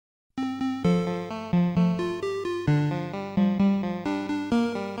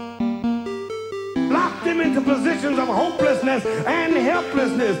into positions of hopelessness and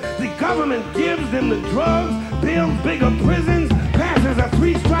helplessness. The government gives them the drugs, builds bigger prisons, passes a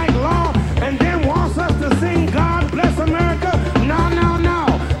 3-strike law, and then wants us to sing God Bless America. No, no, no.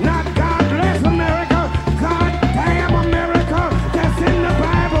 Not God Bless America. God damn America. That's in the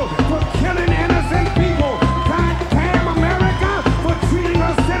Bible for killing innocent people. God damn America for treating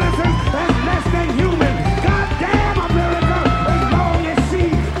us citizens as less than human. God damn America as long as she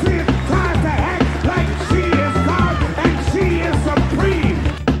tries to act like she is God and she is supreme.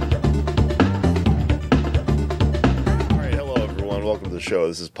 All right, hello everyone. Welcome to the show.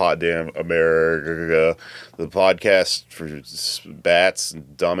 This is Pod Damn America, the podcast for bats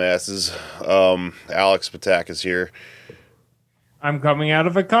and dumbasses. Alex Patak is here. I'm coming out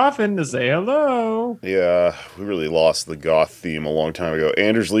of a coffin to say hello. Yeah, we really lost the goth theme a long time ago.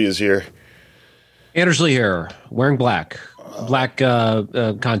 Anders Lee is here. Anders Lee here, wearing black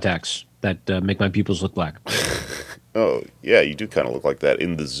contacts that make my pupils look black. Oh, yeah, you do kind of look like that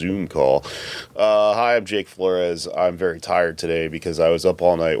in the Zoom call. Hi, I'm Jake Flores. I'm very tired today because I was up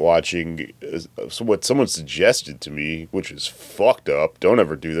all night watching what someone suggested to me, which is fucked up. Don't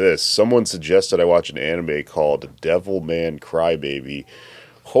ever do this. Someone suggested I watch an anime called Devilman Crybaby.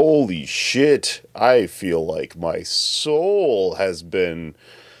 Holy shit. I feel like my soul has been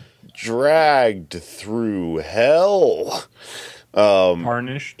dragged through hell.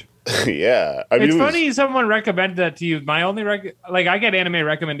 Tarnished. Yeah. I mean, It's funny someone recommended that to you. My only I get anime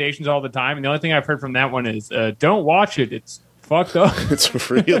recommendations all the time, and the only thing I've heard from that one is don't watch it. It's fucked up. It's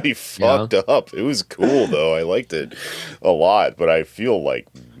really fucked up. It was cool though. I liked it a lot, but I feel like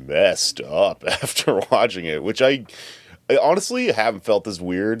messed up after watching it, which I honestly haven't felt this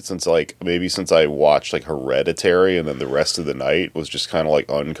weird since since I watched like Hereditary, and then the rest of the night was just kind of like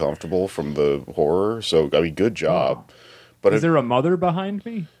uncomfortable from the horror. So I mean, good job. But Is there a mother behind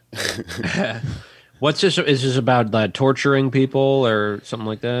me? What's this? Is this about torturing people or something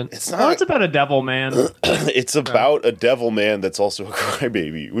like that? it's Well, not. it's about a devil man. It's about a devil man that's also a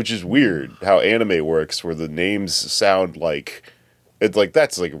crybaby, which is weird how anime works, where the names sound like it's like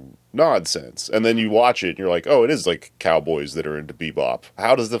that's like nonsense, and then you watch it and you're like, oh, it is like cowboys that are into bebop.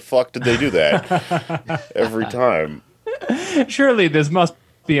 How does the fuck did they do that every time? Surely this must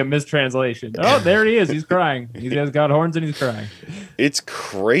be a mistranslation. Oh, there he is. He's crying. He has got horns and he's crying. It's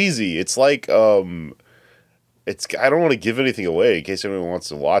crazy. It's like I don't want to give anything away in case anyone wants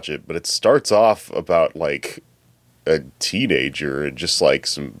to watch it, but it starts off about like a teenager and just like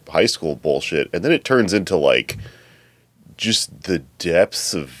some high school bullshit, and then it turns into like just the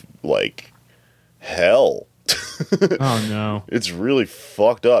depths of like hell. Oh no. It's really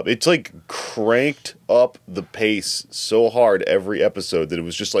fucked up. It's like cranked up the pace so hard every episode that it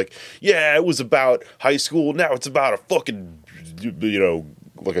was just like, yeah, it was about high school. Now it's about a fucking,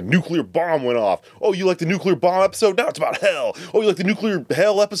 like a nuclear bomb went off. Oh, you like the nuclear bomb episode? Now it's about hell. Oh, you like the nuclear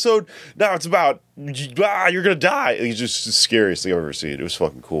hell episode? Now it's about, you're going to die. It's just the scariest thing I've ever seen. It was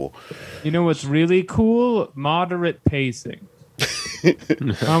fucking cool. You know what's really cool? Moderate pacing. Why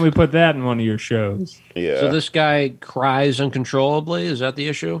don't we put that in one of your shows? Yeah. So this guy cries uncontrollably. Is that the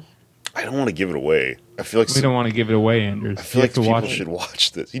issue? I don't want to give it away. I feel like We don't want to give it away, Anders. I feel like people should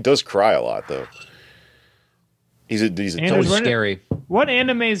watch this. He does cry a lot, though. He's a It's Anders, always when- scary. What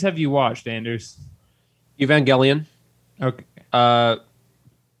animes have you watched, Anders? Evangelion, Okay.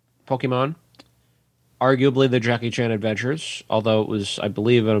 Pokemon, arguably the Jackie Chan Adventures, although it was, I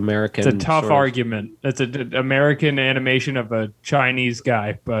believe, an American. It's a tough sort of- argument. It's an American animation of a Chinese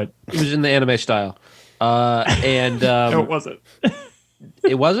guy, but It was in the anime style. And no, it wasn't.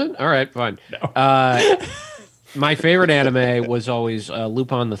 it wasn't? All right, fine. No. My favorite anime was always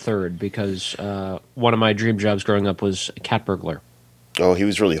Lupin the Third, because one of my dream jobs growing up was a cat burglar. Oh, he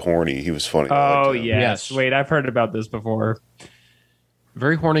was really horny. He was funny. I Oh, liked him. yes. Yes. Wait, I've heard about this before.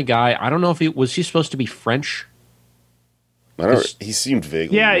 Very horny guy. I don't know if he was supposed to be French. I don't. He seemed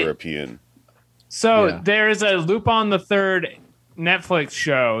vaguely Yeah. European. So Yeah. there's a Lupin the Third Netflix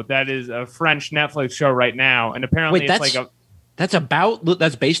show that is a French Netflix show right now, and apparently Wait, it's that's like a.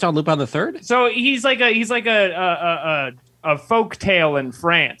 that's based on Lupin the Third? So he's like a folk tale in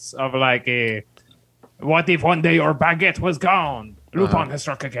France of like a. What if one day your baguette was gone? Lupin has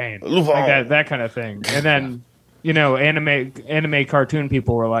struck again. Lupin. Like that kind of thing, and then. Anime cartoon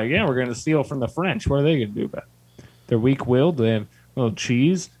people were like, yeah, we're going to steal from the French. What are they going to do about it? They're weak-willed. They have a little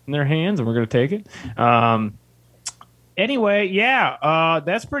cheese in their hands, and we're going to take it. Anyway, yeah,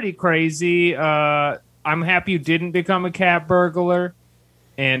 that's pretty crazy. I'm happy you didn't become a cat burglar,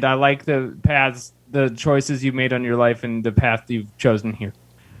 and I like the choices you made on your life and the path you've chosen here.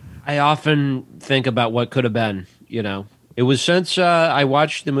 I often think about what could have been, It was since I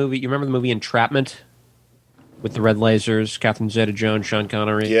watched the movie. You remember the movie Entrapment? with the red lasers, Catherine Zeta-Jones, Sean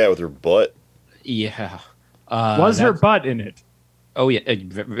Connery. Yeah, with her butt. Yeah. Was her butt in it? Oh yeah,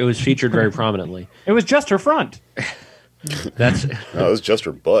 it was featured very prominently. It was just her front. That's No, it was just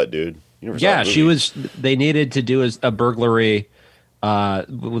her butt, dude. You never saw yeah. the She movie. was. They needed to do a burglary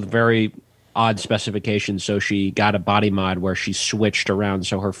with very odd specifications, so she got a body mod where she switched around,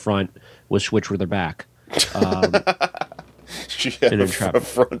 so her front was switched with her back. She had an a entrapment.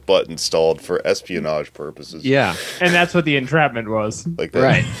 front butt installed for espionage purposes. Yeah, And that's what the entrapment was. Like that.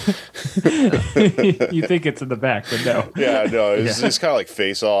 right. You think it's in the back, but no. Yeah, no, it's kind of like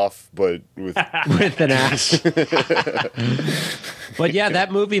Face Off, but with With an ass. But yeah,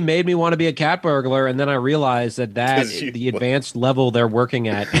 that movie made me want to be a cat burglar, and then I realized that 'Cause you- the advanced level they're working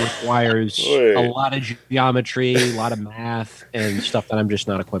at requires Wait. a lot of geometry, a lot of math, and stuff that I'm just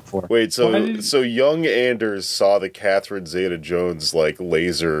not equipped for. Wait, so Why did- so young Anders saw the Catherine Zeta-Jones like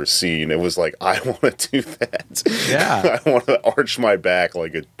laser scene and was like, I want to do that. Yeah. I want to arch my back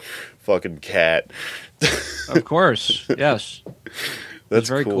like a fucking cat. Of course, yes. That's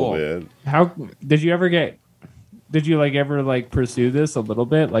very cool. man. How did you ever get? Did you ever pursue this a little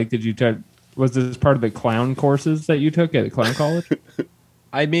bit? Like, did you was this part of the clown courses that you took at clown college?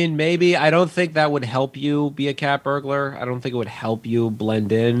 I mean, maybe. I don't think that would help you be a cat burglar. I don't think it would help you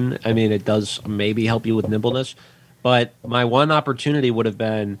blend in. I mean, it does maybe help you with nimbleness. But my one opportunity would have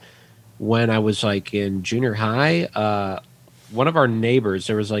been when I was like in junior high. One of our neighbors,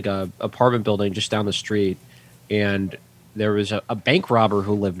 there was like a apartment building just down the street, and there was a bank robber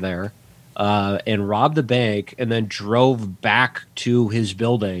who lived there and robbed the bank and then drove back to his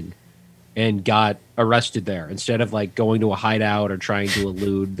building and got arrested there instead of like going to a hideout or trying to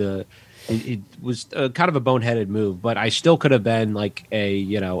elude the. It was kind of a boneheaded move, but I still could have been like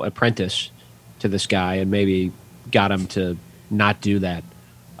a apprentice to this guy and maybe got him to not do that.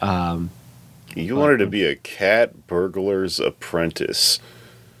 You wanted to be a cat burglar's apprentice.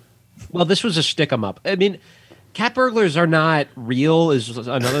 Well, this was a stick 'em up. I mean, cat burglars are not real. Is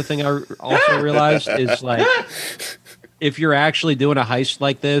another thing I also realized is like if you're actually doing a heist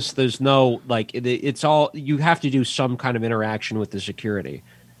like this, there's no like it's all you have to do some kind of interaction with the security.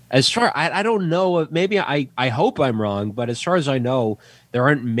 As far I don't know, maybe I hope I'm wrong, but as far as I know, there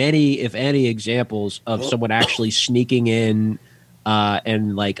aren't many, if any, examples of someone actually sneaking in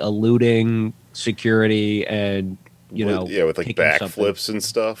and like eluding security and with like taking something. backflips and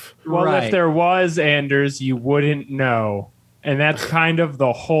stuff. Well, Right. if there was Anders, you wouldn't know, and that's kind of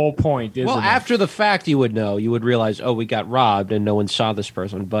the whole point, isn't Well, it? after the fact, you would know. You would realize, oh, we got robbed, and no one saw this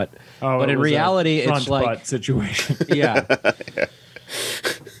person. But It in was a reality, front it's like, butt situation. yeah.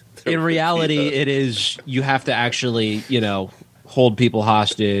 In reality, it is you have to actually, hold people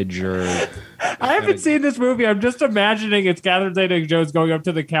hostage or. I haven't seen this movie. I'm just imagining it's Catherine Zeta-Jones going up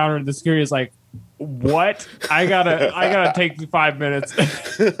to the counter, and the security is like, "What? I gotta take 5 minutes."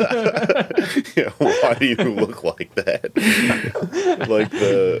 Yeah, why do you look like that? Like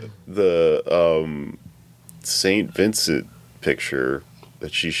the Saint Vincent picture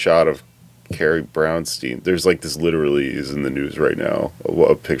that she shot of Carrie Brownstein. There's like this literally is in the news right now.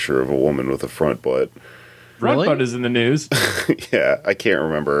 A picture of a woman with a front butt. Front Really? butt is in the news. Yeah, I can't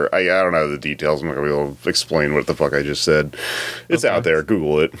remember. I don't know the details. I'm not gonna be able to explain what the fuck I just said. It's out there.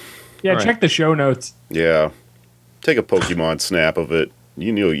 Google it. Yeah, All right. check the show notes. Yeah, take a Pokemon snap of it. I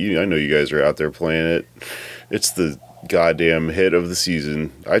know you guys are out there playing it. It's the goddamn hit of the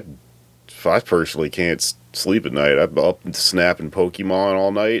season. I personally can't sleep at night. I'm up snapping Pokemon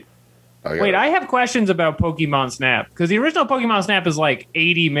all night. Wait, I have questions about Pokemon Snap because the original Pokemon Snap is like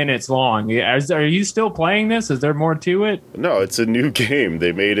 80 minutes long. Are you still playing this? Is there more to it? No, it's a new game.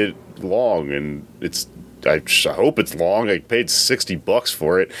 They made it long, and I hope it's long. I paid $60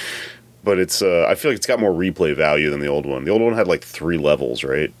 for it, but it's. I feel like it's got more replay value than the old one. The old one had like 3 levels,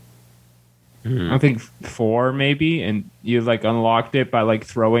 right? I think 4 maybe, and you like unlocked it by like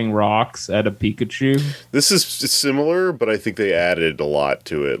throwing rocks at a Pikachu. This is similar, but I think they added a lot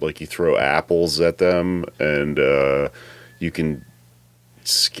to it. Like you throw apples at them, and you can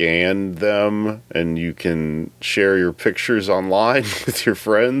scan them, and you can share your pictures online with your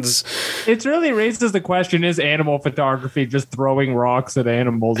friends. It really raises the question: is animal photography just throwing rocks at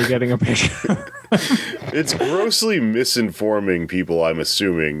animals and getting a picture? It's grossly misinforming people, I'm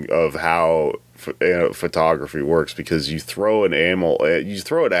assuming, of how photography works, because you throw an apple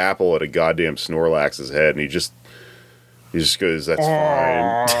at a goddamn Snorlax's head, and he just goes, "That's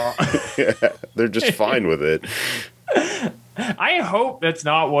fine." Yeah, they're just fine with it. I hope that's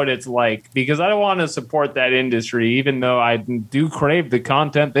not what it's like, because I don't want to support that industry, even though I do crave the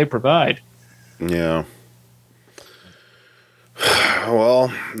content they provide. Yeah.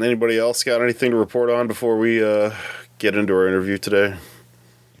 Well, anybody else got anything to report on before we get into our interview today?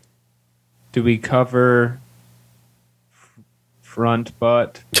 Do we cover front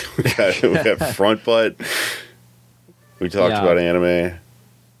butt? we got front butt. We talked about anime.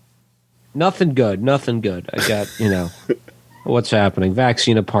 Nothing good. I got, what's happening.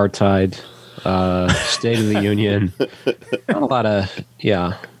 Vaccine apartheid, State of the Union. Not a lot of,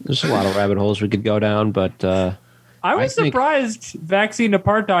 there's a lot of rabbit holes we could go down, but I was surprised vaccine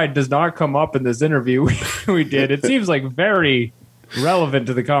apartheid does not come up in this interview we did. It seems like very relevant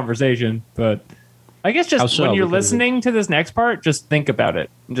to the conversation, but I guess just when you're listening to this next part, just think about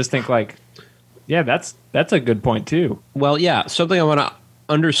it and just think like, yeah, that's a good point too. Well, yeah, something I want to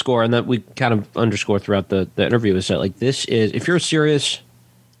underscore and that we kind of underscore throughout the interview is that like this is, if you're a serious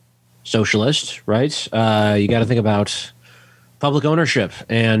socialist, right, you got to think about public ownership,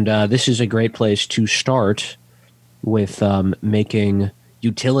 and this is a great place to start with making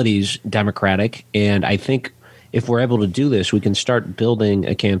utilities democratic. And I think if we're able to do this, we can start building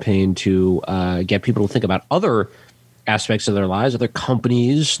a campaign to get people to think about other aspects of their lives, other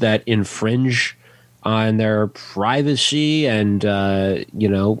companies that infringe on their privacy and,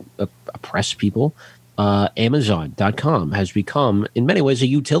 oppress people. Amazon.com has become, in many ways, a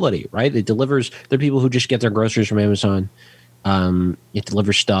utility, right? It delivers, there are people who just get their groceries from Amazon. It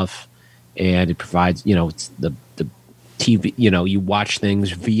delivers stuff, and it provides, it's the TV, you watch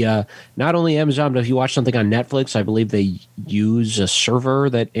things via not only Amazon, but if you watch something on Netflix, I believe they use a server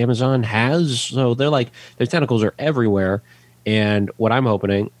that Amazon has. So they're like, their tentacles are everywhere. And what I'm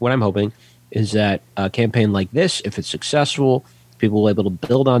hoping is that a campaign like this, if it's successful, people will be able to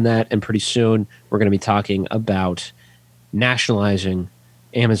build on that. And pretty soon we're going to be talking about nationalizing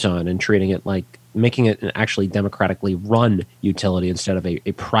Amazon and treating it like, making it an actually democratically run utility instead of a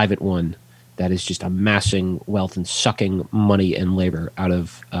private one that is just amassing wealth and sucking money and labor out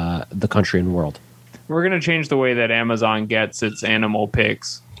of the country and world. We're going to change the way that Amazon gets its animal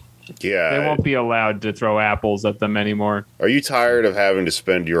picks. Yeah. They won't be allowed to throw apples at them anymore. Are you tired of having to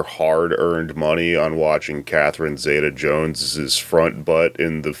spend your hard-earned money on watching Catherine Zeta-Jones's front butt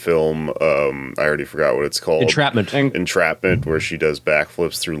in the film, I already forgot what it's called. Entrapment, where she does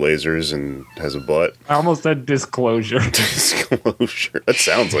backflips through lasers and has a butt. I almost said disclosure. Disclosure. That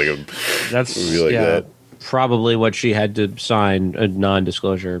sounds like a movie like that. Probably what she had to sign, a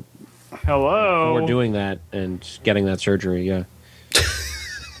non-disclosure. Hello. For doing that and getting that surgery, yeah.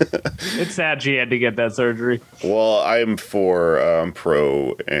 It's sad she had to get that surgery. Well, I'm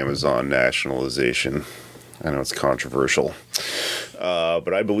pro Amazon nationalization. I know it's controversial,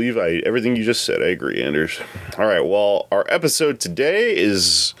 but I believe everything you just said. I agree, Anders. All right. Well, our episode today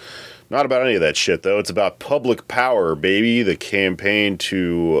is not about any of that shit, though. It's about public power, baby. The campaign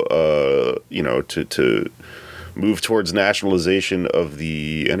to move towards nationalization of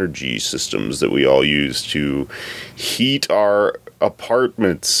the energy systems that we all use to heat our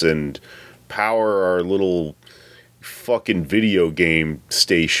apartments and power our little fucking video game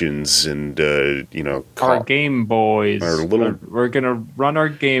stations and our Game Boys. We're gonna run our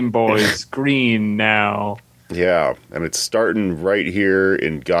Game Boys green now. Yeah, and it's starting right here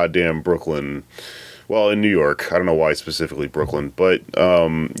in goddamn Brooklyn. Well, in New York. I don't know why specifically Brooklyn, but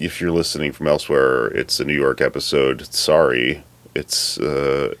if you're listening from elsewhere, it's a New York episode. Sorry. It's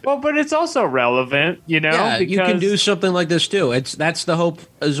but it's also relevant, Yeah, because you can do something like this too. That's the hope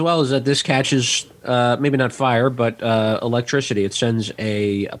as well, is that this catches maybe not fire, but electricity. It sends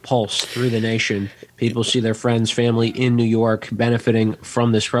a pulse through the nation. People see their friends, family in New York benefiting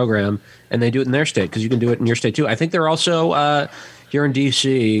from this program, and they do it in their state, because you can do it in your state too. I think they're also here in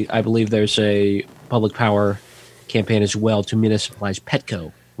DC. I believe there's a public power campaign as well to municipalize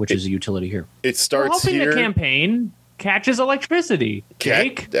Petco, which is a utility here. It starts here. The campaign catches electricity.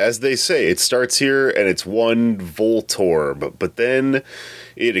 Jake? As they say, it starts here and it's 1 Voltorb, but then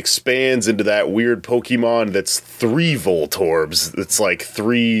it expands into that weird Pokemon that's 3 Voltorbs. It's like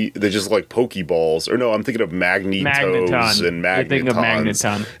 3, they just look like Pokeballs. Or no, I'm thinking of Magnetos and Magnetons. You're thinking of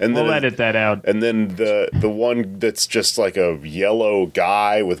Magneton. And we'll edit that out. And then the one that's just like a yellow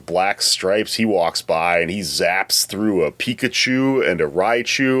guy with black stripes, he walks by and he zaps through a Pikachu and a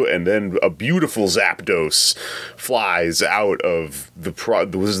Raichu, and then a beautiful Zapdos flies out of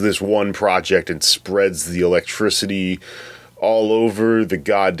this one project and spreads the electricity all over the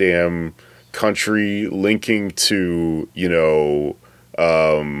goddamn country, linking to, Pewter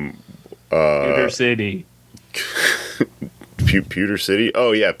City. Pewter City?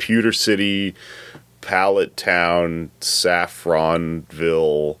 Oh, yeah, Pewter City, Pallet Town,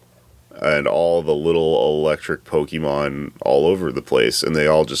 Saffronville, and all the little electric Pokemon all over the place. And they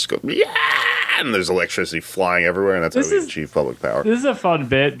all just go, yeah! and there's electricity flying everywhere, and that's how we achieve public power. This is a fun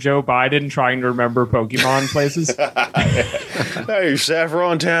bit. Joe Biden trying to remember Pokemon places. Hey,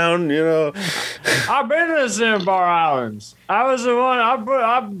 Saffron Town, you know. I've been to Sandbar Islands. I was the one.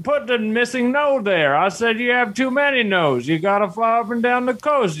 I put the missing node there. I said you have too many nodes. You gotta fly up and down the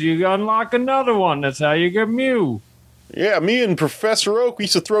coast. You unlock another one. That's how you get Mew. Yeah, me and Professor Oak, we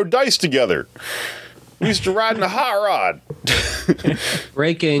used to throw dice together. We used to ride in a hot rod.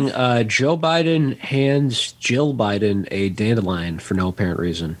 Breaking, Joe Biden hands Jill Biden a dandelion for no apparent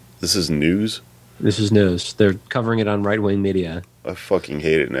reason. This is news? This is news. They're covering it on right-wing media. I fucking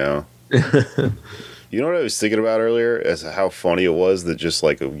hate it now. You know what I was thinking about earlier? As how funny it was that just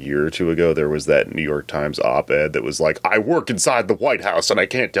like a year or two ago, there was that New York Times op-ed that was like, I work inside the White House and I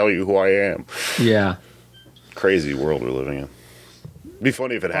can't tell you who I am. Yeah. Crazy world we're living in. It'd be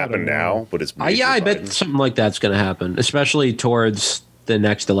funny if it happened now, but it's I bet something like that's going to happen, especially towards the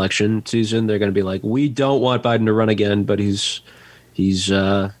next election season. They're going to be like, we don't want Biden to run again, but he's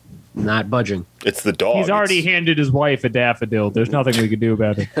not budging. It's the dog. He's already handed his wife a daffodil. There's nothing we can do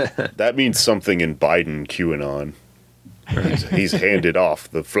about it. That means something in Biden QAnon. He's handed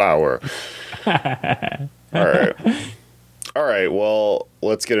off the flower. All right. Well,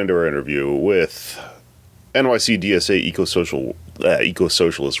 let's get into our interview with NYC DSA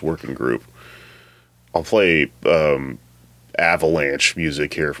Eco-Socialist Working Group. I'll play Avalanche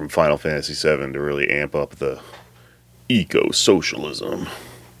music here from Final Fantasy VII to really amp up the eco-socialism.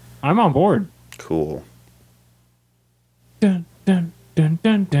 I'm on board. Cool. Dun, dun, dun,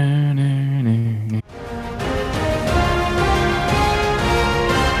 dun, dun, dun, dun.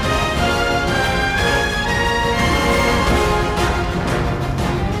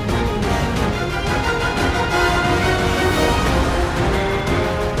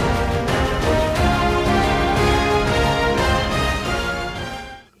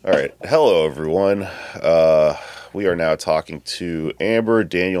 All right. Hello, everyone. We are now talking to Amber,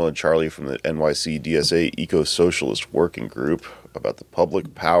 Daniel, and Charlie from the NYC DSA Eco-Socialist Working Group about the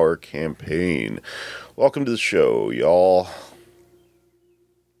Public Power Campaign. Welcome to the show, y'all.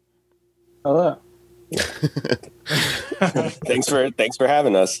 Hello. Thanks for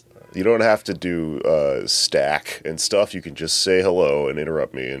having us. You don't have to do stack and stuff. You can just say hello and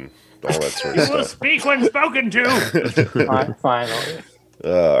interrupt me and all that sort of You will stuff. speak when spoken to. Finally.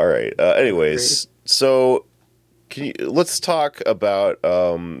 All right. Anyways, so let's talk about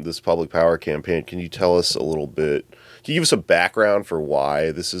this Public Power Campaign. Can you tell us a little bit? Can you give us a background for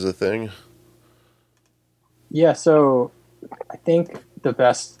why this is a thing? Yeah, so I think the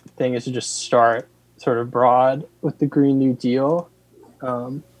best thing is to just start sort of broad with the Green New Deal,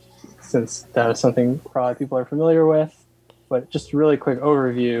 since that is something probably people are familiar with. But just a really quick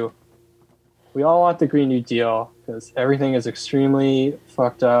overview. We all want the Green New Deal because everything is extremely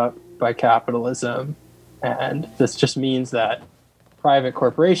fucked up by capitalism. And this just means that private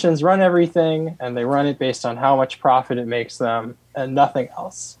corporations run everything and they run it based on how much profit it makes them and nothing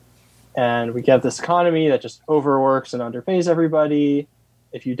else. And we get this economy that just overworks and underpays everybody.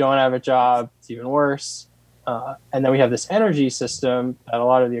 If you don't have a job, it's even worse. And then we have this energy system that a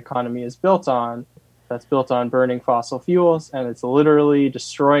lot of the economy is built on, that's built on burning fossil fuels, and it's literally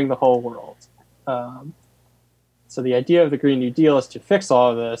destroying the whole world. So the idea of the Green New Deal is to fix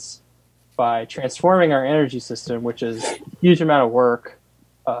all of this by transforming our energy system, which is a huge amount of work.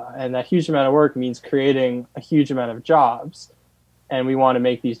 And that huge amount of work means creating a huge amount of jobs. And we want to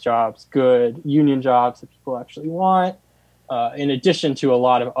make these jobs good union jobs that people actually want, in addition to a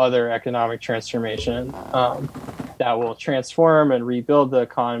lot of other economic transformation that will transform and rebuild the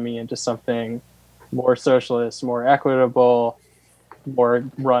economy into something more socialist, more equitable, more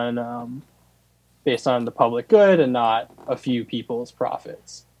run based on the public good and not a few people's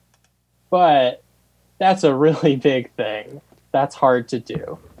profits. But that's a really big thing. That's hard to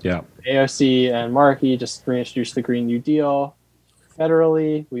do. Yeah. AOC and Markey just reintroduced the Green New Deal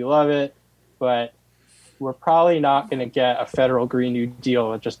federally. We love it, but we're probably not going to get a federal Green New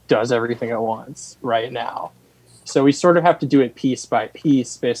Deal that just does everything at once right now. So we sort of have to do it piece by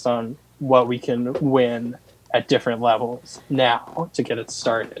piece based on what we can win at different levels now to get it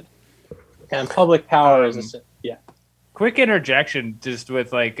started. And public power is, yeah. Quick interjection, just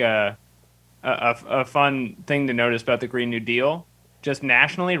with like a fun thing to notice about the Green New Deal, just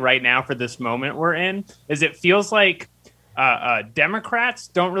nationally right now for this moment we're in, is it feels like Democrats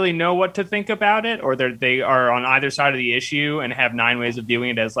don't really know what to think about it, or they are on either side of the issue and have 9 ways of viewing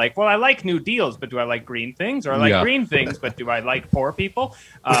it as like, well, I like new deals, but do I like green things? Or I like green things, but do I like poor people?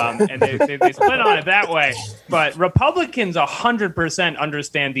 And they split on it that way. But Republicans 100%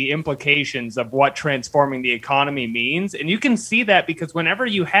 understand the implications of what transforming the economy means. And you can see that because whenever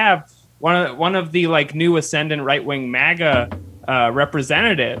you have one of the like new ascendant right wing MAGA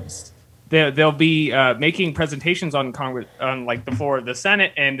representatives. They'll be making presentations on Congress on like the floor of the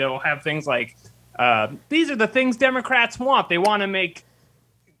Senate, and they'll have things like these are the things Democrats want. They want to make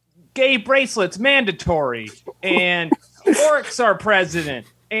gay bracelets mandatory, and orcs are president,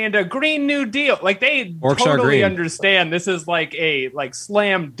 and a Green New Deal. Like they Orcs totally understand this is like a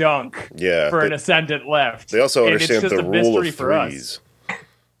slam dunk for an ascendant left. They also And understand it's just the a rule mystery of for us. threes.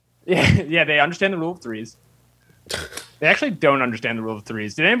 Yeah, they understand the rule of threes. They actually don't understand the rule of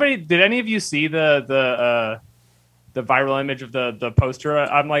threes. Did any of you see the viral image of the poster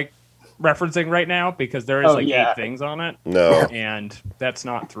I'm like referencing right now? Because there is 8 things on it. No. And that's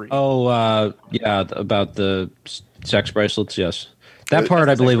not 3. Oh, yeah, about the sex bracelets. Yes, that part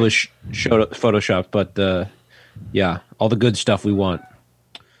I believe was showed photoshopped, but yeah, all the good stuff we want.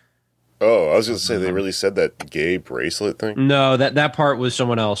 Oh, I was going to say they really said that gay bracelet thing. No, that part was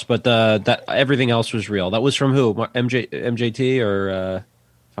someone else, but that everything else was real. That was from who? MJT or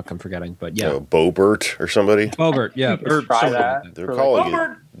fuck, I'm forgetting, but yeah, Bobert or somebody. Bobert, yeah, or try something that. like They're For calling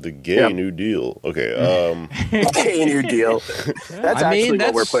Bobert. it the Gay New Deal. Okay. Gay New Deal. That's actually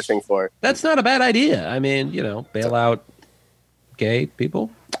what we're pushing for. That's not a bad idea. I mean, bail out gay people.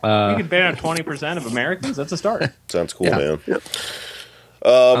 You can ban out 20% of Americans. That's a start. Sounds cool, Yeah. man. Yep.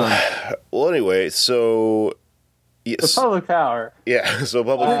 Well, anyway, so The public power. yeah, so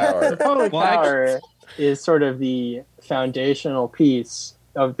public The power. public Well, I- power is sort of the foundational piece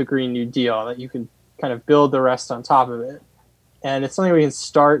of the Green New Deal that you can kind of build the rest on top of it. And it's something we can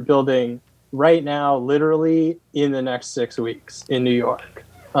start building right now, literally in the next 6 weeks in New York.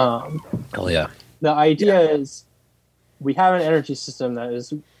 Hell yeah. The idea is we have an energy system that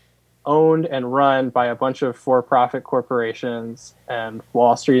is owned and run by a bunch of for-profit corporations and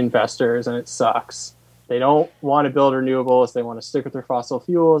Wall Street investors, and it sucks. They don't want to build renewables. They want to stick with their fossil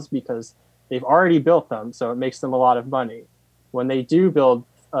fuels because they've already built them, so it makes them a lot of money. When they do build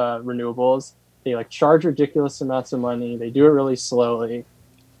renewables, they charge ridiculous amounts of money. They do it really slowly.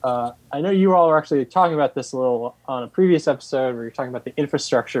 I know you all were actually talking about this a little on a previous episode where you're talking about the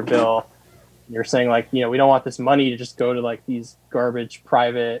infrastructure bill. You're saying we don't want this money to just go to these garbage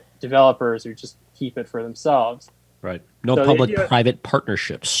private developers who just keep it for themselves. Right. No So the public-private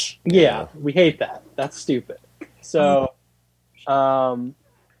partnerships. Yeah, we hate that. That's stupid. So the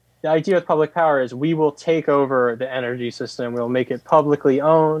idea with public power is we will take over the energy system. We'll make it publicly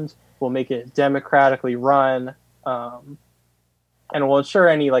owned. We'll make it democratically run. And we'll ensure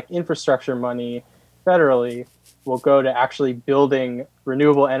any infrastructure money federally will go to actually building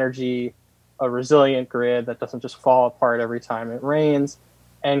renewable energy, a resilient grid that doesn't just fall apart every time it rains,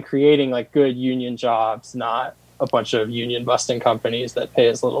 and creating good union jobs, not a bunch of union busting companies that pay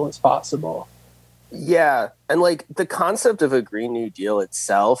as little as possible. Yeah, and the concept of a Green New Deal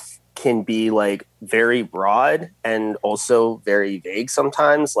itself can be very broad and also very vague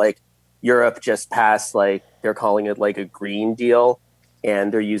sometimes. Europe just passed they're calling it a Green Deal,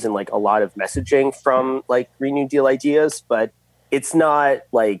 and they're using a lot of messaging from Green New Deal ideas, but it's not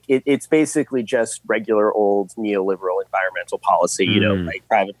it's basically just regular old neoliberal environmental policy,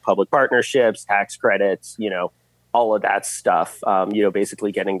 private public partnerships, tax credits, all of that stuff,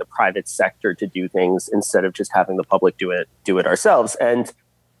 basically getting the private sector to do things instead of just having the public do it ourselves. And,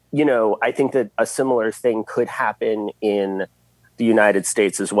 I think that a similar thing could happen in the United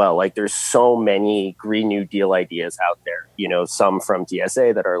States as well. There's so many Green New Deal ideas out there, some from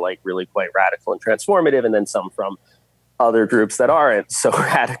DSA that are really quite radical and transformative, and then some from other groups that aren't so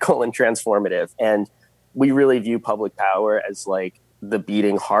radical and transformative. And we really view public power as the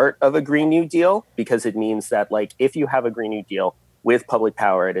beating heart of a Green New Deal, because it means that if you have a Green New Deal with public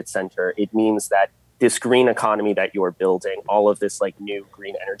power at its center, it means that this green economy that you're building, all of this new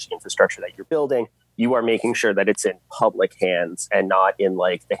green energy infrastructure that you're building, you are making sure that it's in public hands and not in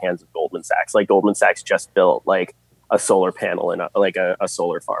the hands of Goldman Sachs. Goldman Sachs just built a solar panel in a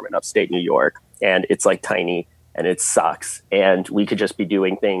solar farm in upstate New York, and it's tiny and it sucks. And we could just be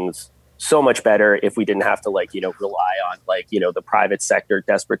doing things so much better if we didn't have to rely on the private sector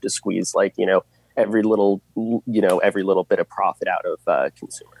desperate to squeeze every little bit of profit out of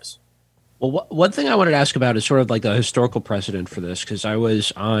consumers. Well, one thing I wanted to ask about is sort of the historical precedent for this, because I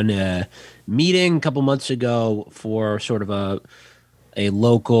was on a meeting a couple months ago for sort of a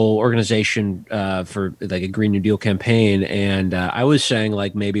local organization for a Green New Deal campaign, and I was saying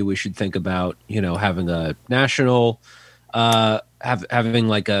maybe we should think about having a national having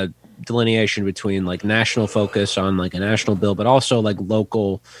a delineation between national focus on a national bill, but also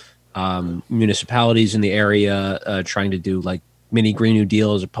local municipalities in the area trying to do mini Green New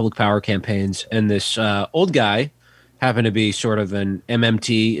Deals or public power campaigns. And this old guy happen to be sort of an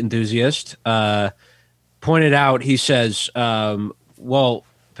MMT enthusiast, pointed out, he says, well,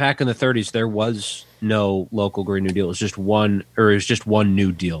 back in the 30s, there was no local Green New Deal. It was just one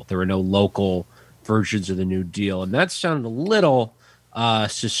New Deal. There were no local versions of the New Deal. And that sounded a little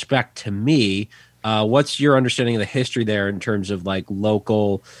suspect to me. What's your understanding of the history there in terms of like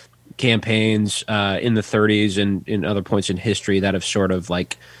local campaigns in the 30s and in other points in history that have sort of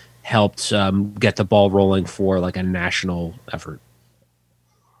like helped get the ball rolling for like a national effort?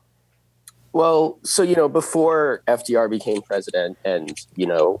 Well, so, before FDR became president and,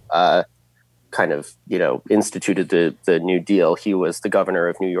 kind of, instituted the New Deal, he was the governor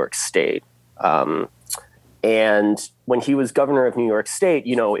of New York State. And when he was governor of New York State,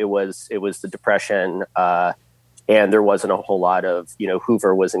 it was the Depression, and there wasn't a whole lot of,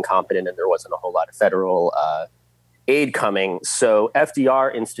 Hoover was incompetent and there wasn't a whole lot of federal aid coming. So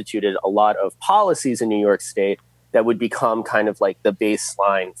FDR instituted a lot of policies in New York State that would become kind of like the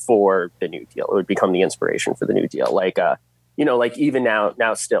baseline for the New Deal. It would become the inspiration for the New Deal. Like, like even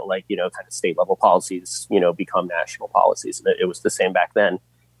now still, like, kind of state level policies, become national policies. And it was the same back then.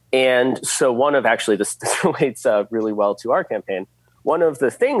 And so one of actually, this relates really well to our campaign. One of the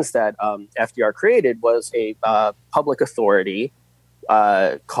things that FDR created was a public authority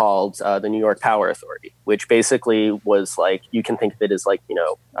called the New York Power Authority, which basically was like, you can think of it as like,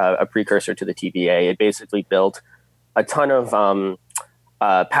 a precursor to the TVA. It basically built a ton of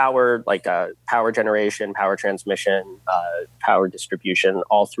power, like power generation, power transmission, power distribution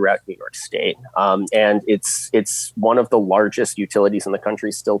all throughout New York State. And it's one of the largest utilities in the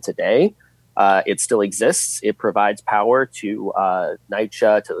country still today. It still exists. It provides power to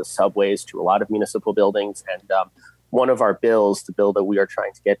NYCHA, to the subways, to a lot of municipal buildings. And one of our bills, the bill that we are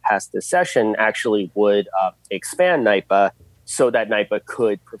trying to get past this session, actually would expand NYPA so that NYPA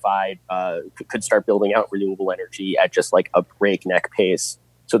could provide, could start building out renewable energy at just like a breakneck pace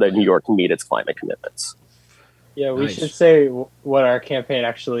so that New York can meet its climate commitments. Yeah, we should say what our campaign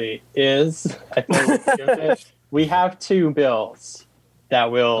actually is. I think we have two bills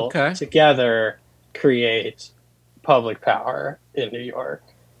that will together create public power in New York.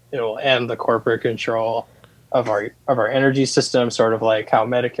 It will end the corporate control of our energy system, sort of like how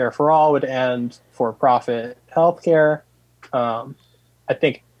Medicare for all would end for-profit healthcare. I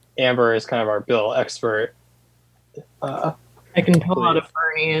think Amber is kind of our bill expert. I can pull out a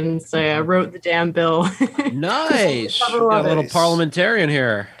Fernie and say I wrote the damn bill. Nice. Got a little parliamentarian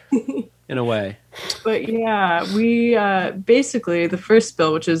here, in a way. But yeah, we basically the first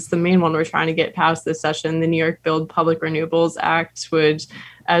bill, which is the main one we're trying to get past this session, the New York Build Public Renewables Act, would,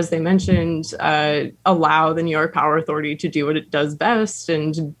 as they mentioned, allow the New York Power Authority to do what it does best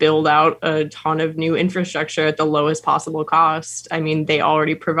and build out a ton of new infrastructure at the lowest possible cost. I mean, they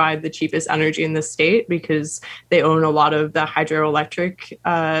already provide the cheapest energy in the state because they own a lot of the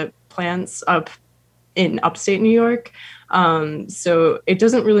hydroelectric plants up in upstate New York. So it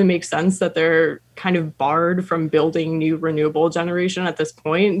doesn't really make sense that they're kind of barred from building new renewable generation at this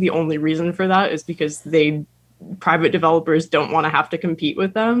point. The only reason for that is because private developers don't want to have to compete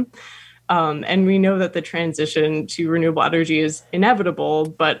with them. And we know that the transition to renewable energy is inevitable,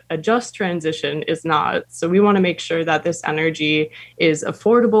 but a just transition is not. So we want to make sure that this energy is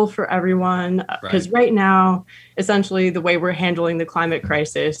affordable for everyone. Because right now, essentially, the way we're handling the climate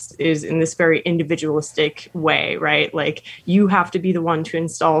crisis is in this very individualistic way, right? Like you have to be the one to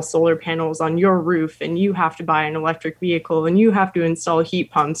install solar panels on your roof, and you have to buy an electric vehicle, and you have to install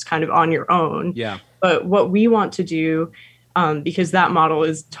heat pumps kind of on your own. Yeah. But what we want to do, because that model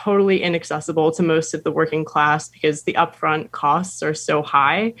is totally inaccessible to most of the working class because the upfront costs are so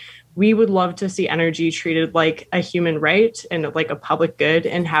high, we would love to see energy treated like a human right and like a public good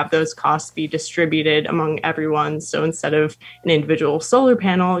and have those costs be distributed among everyone. So instead of an individual solar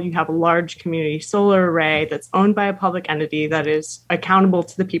panel, you have a large community solar array that's owned by a public entity that is accountable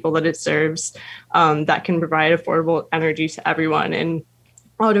to the people that it serves, that can provide affordable energy to everyone and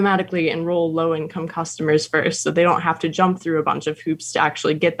automatically enroll low-income customers first, so they don't have to jump through a bunch of hoops to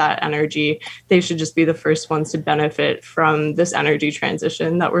actually get that energy. They should just be the first ones to benefit from this energy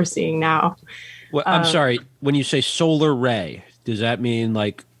transition that we're seeing now. Well, I'm sorry, when you say solar ray, does that mean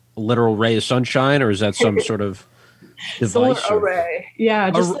like a literal ray of sunshine, or is that some sort of device? Solar array.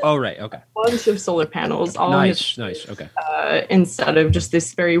 Yeah, just array, okay. A bunch of solar panels. All nice, okay. Instead of just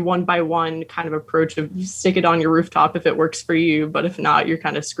this very one-by-one kind of approach of you stick it on your rooftop if it works for you, but if not, you're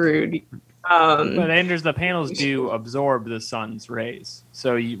kind of screwed. But Anders, the panels do absorb the sun's rays,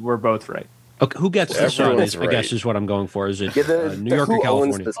 so we're both right. Okay, who gets the sun? Everyone's I guess right. is what I'm going for. Is it New York who or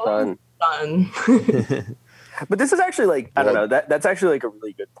California? owns the sun? Sun. But this is actually like, I don't know, that's actually like a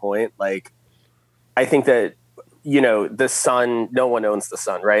really good point. Like, I think that the sun, no one owns the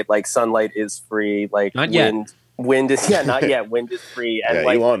sun, right? Like sunlight is free, like Not yet. Wind is not yet. Wind is free, and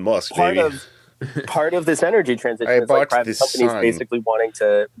like Elon Musk, part baby. part of this energy transition is like private companies basically wanting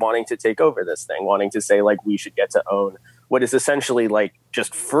to take over this thing, wanting to say like we should get to own what is essentially like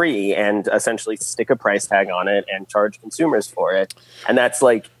just free and essentially stick a price tag on it and charge consumers for it. And that's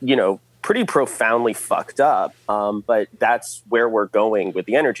like, pretty profoundly fucked up. But that's where we're going with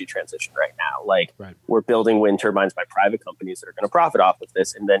the energy transition right now. Like we're building wind turbines by private companies that are going to profit off of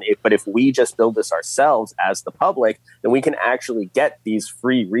this. And then if we just build this ourselves as the public, then we can actually get these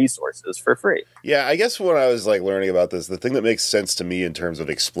free resources for free. Yeah, I guess when I was like learning about this, the thing that makes sense to me in terms of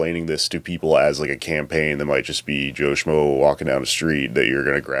explaining this to people as like a campaign that might just be Joe Schmo walking down the street that you're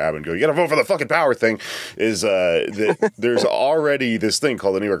going to grab and go, you got to vote for the fucking power thing, is that there's already this thing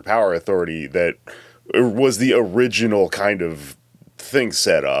called the New York Power Authority that was the original kind of thing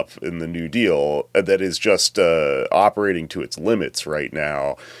set up in the New Deal that is just operating to its limits right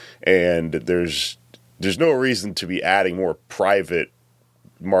now. And there's no reason to be adding more private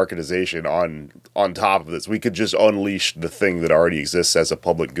marketization on top of this. We could just unleash the thing that already exists as a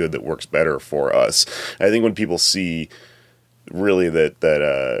public good that works better for us. I think when people see really that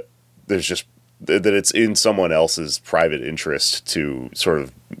there's just that it's in someone else's private interest to sort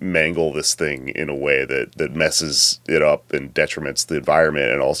of mangle this thing in a way that messes it up and detriments the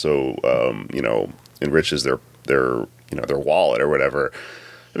environment and also enriches their wallet or whatever,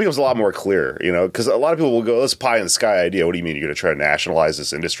 it becomes a lot more clear, because a lot of people will go, "This pie in the sky idea. What do you mean you're going to try to nationalize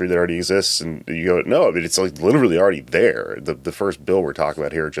this industry that already exists?" And you go, "No, I mean it's like literally already there. The first bill we're talking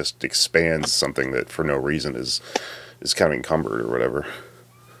about here just expands something that for no reason is kind of encumbered or whatever."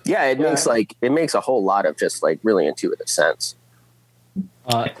 Yeah, it makes a whole lot of just like really intuitive sense.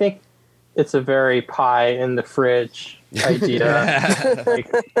 I think it's a very pie in the fridge idea.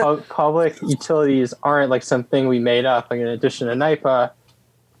 Like public utilities aren't like something we made up. Like in addition to NYPA,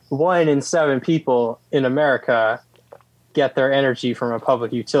 1 in 7 people in America get their energy from a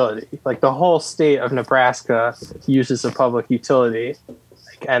public utility. Like the whole state of Nebraska uses a public utility,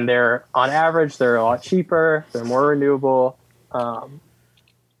 and they're on average they're a lot cheaper. They're more renewable.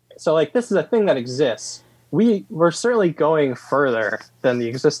 So like this is a thing that exists. We're certainly going further than the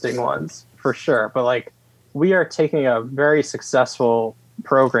existing ones for sure, but like we are taking a very successful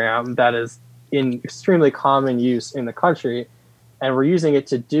program that is in extremely common use in the country, and we're using it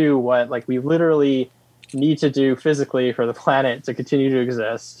to do what like we literally need to do physically for the planet to continue to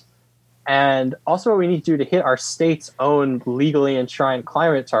exist, and also what we need to do to hit our state's own legally enshrined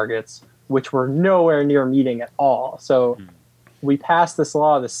climate targets, which we're nowhere near meeting at all. So we passed this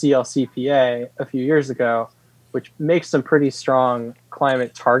law, the CLCPA, a few years ago, which makes some pretty strong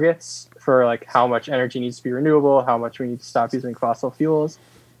climate targets for like how much energy needs to be renewable, how much we need to stop using fossil fuels.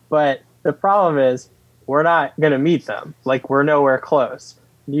 But the problem is we're not going to meet them. Like we're nowhere close.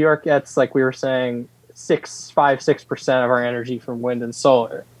 New York gets, like we were saying, 6% of our energy from wind and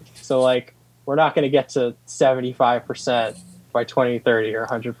solar. So like we're not going to get to 75% by 2030 or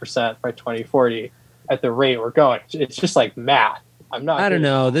 100% by 2040. At the rate we're going. It's just like math. I don't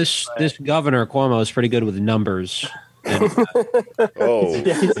know. This Governor Cuomo is pretty good with numbers. Oh,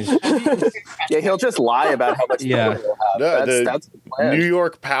 yeah, he'll just lie about how much money he'll have. No, that's the plan. New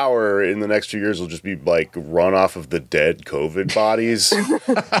York Power in the next 2 years will just be like run off of the dead COVID bodies in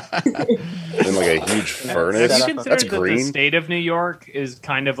like a huge furnace. Have you considered That's that green. the state of New York is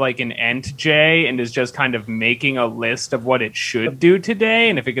kind of like an NJ and is just kind of making a list of what it should do today,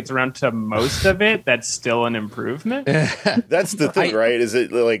 and if it gets around to most of it, that's still an improvement? That's the thing, right? Is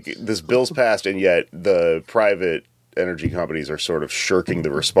it like this bill's passed and yet the private energy companies are sort of shirking the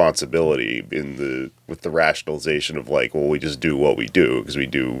responsibility with the rationalization of like, well, we just do what we do because we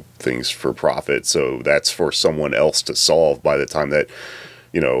do things for profit. So that's for someone else to solve by the time that,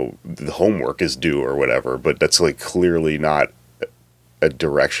 the homework is due or whatever. But that's like clearly not a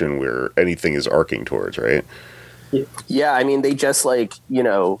direction where anything is arcing towards, right? Yeah, I mean, they just like,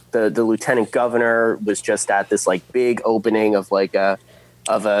 the lieutenant governor was just at this like big opening of like a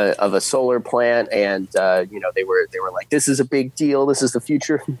solar plant, and they were like, this is a big deal, this is the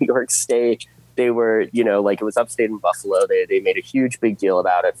future of New York State. They were like, it was upstate in Buffalo, they made a huge big deal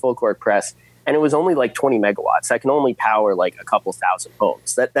about it, full court press, and it was only like 20 megawatts that can only power like a couple thousand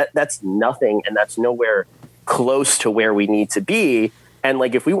homes. That's nothing, and that's nowhere close to where we need to be. And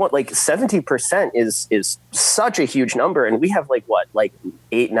like if we want, like 70% is such a huge number, and we have like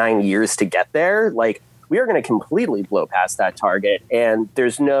 8-9 years to get there. Like we are going to completely blow past that target. And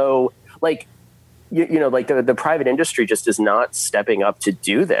there's no, like, like the private industry just is not stepping up to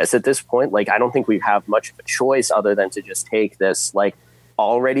do this at this point. Like, I don't think we have much of a choice other than to just take this, like,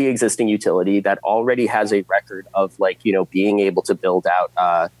 already existing utility that already has a record of like, you know, being able to build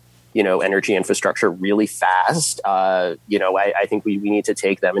out, you know, energy infrastructure really fast. You know, I think we need to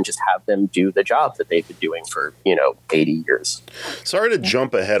take them and just have them do the job that they've been doing for, you know, 80 years. Sorry to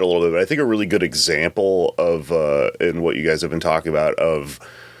jump ahead a little bit, but I think a really good example of, in what you guys have been talking about, of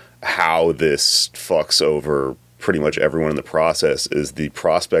how this fucks over pretty much everyone in the process is the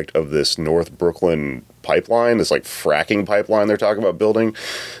prospect of this North Brooklyn pipeline, this like fracking pipeline they're talking about building,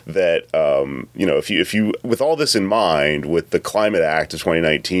 that you know, if you with all this in mind, with the Climate Act of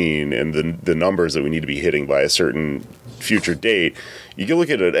 2019 and the numbers that we need to be hitting by a certain future date, you can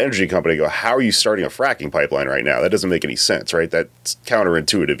look at an energy company and go, how are you starting a fracking pipeline right now? That doesn't make any sense, right? That's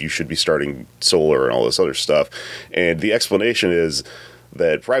counterintuitive. You should be starting solar and all this other stuff. And the explanation is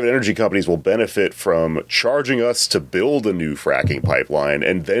that private energy companies will benefit from charging us to build a new fracking pipeline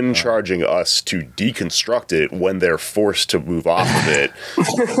and then charging us to deconstruct it when they're forced to move off of it,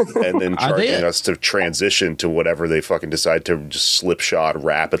 and then charging us to transition to whatever they fucking decide to just slipshod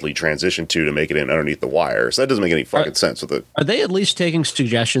rapidly transition to make it in underneath the wires. That doesn't make any fucking sense with it. Are they at least taking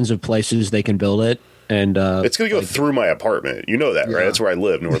suggestions of places they can build it? And it's going to go through my apartment. You know that, right? That's where I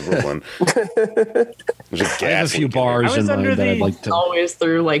live, North Brooklyn. There's I have a few bars in mind that I'd like to. Always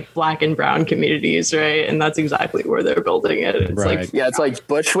through like black and brown communities, right? And that's exactly where they're building it. It's like, yeah, it's like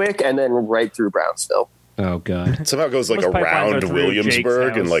Bushwick and then right through Brownsville. Oh god! Somehow it goes like around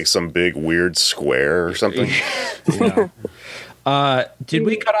Williamsburg in like some big weird square or something. Yeah. Did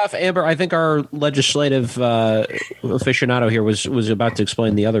we cut off Amber? I think our legislative aficionado here was about to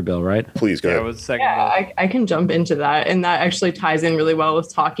explain the other bill, right? Please go ahead. I can jump into that, and that actually ties in really well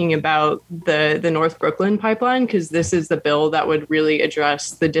with talking about the North Brooklyn pipeline, because this is the bill that would really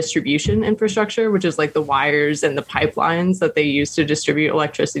address the distribution infrastructure, which is like the wires and the pipelines that they use to distribute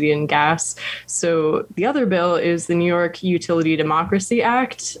electricity and gas. So the other bill is the New York Utility Democracy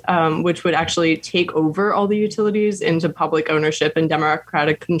Act, which would actually take over all the utilities into public ownership and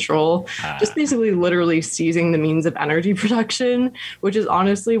democratic control, just basically literally seizing the means of energy production, which is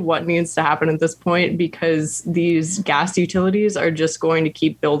honestly what needs to happen at this point, because these gas utilities are just going to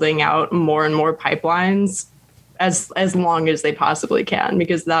keep building out more and more pipelines as long as they possibly can,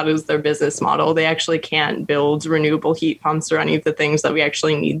 because that is their business model. They actually can't build renewable heat pumps or any of the things that we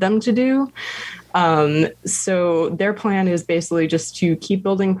actually need them to do. So their plan is basically just to keep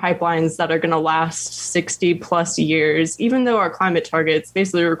building pipelines that are going to last 60 plus years, even though our climate targets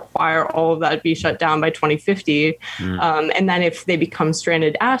basically require all of that to be shut down by 2050. And then if they become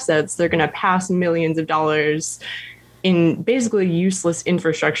stranded assets, they're going to pass millions of dollars in basically useless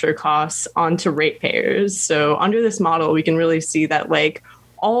infrastructure costs onto ratepayers. So under this model, we can really see that like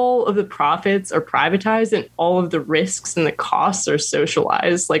all of the profits are privatized and all of the risks and the costs are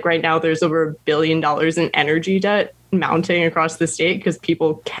socialized. Like right now, there's over $1 billion in energy debt mounting across the state because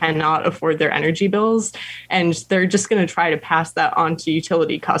people cannot afford their energy bills. And they're just going to try to pass that on to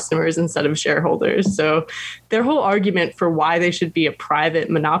utility customers instead of shareholders. So their whole argument for why they should be a private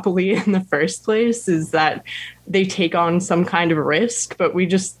monopoly in the first place is that they take on some kind of risk, but we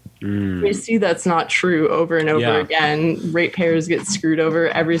see that's not true over and over again. Ratepayers get screwed over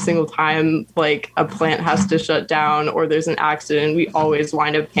every single time like a plant has to shut down or there's an accident. We always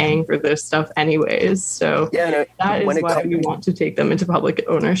wind up paying for this stuff anyways. So that is why we want to take them into public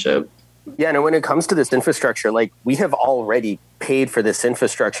ownership. Yeah, and when it comes to this infrastructure, like we have already paid for this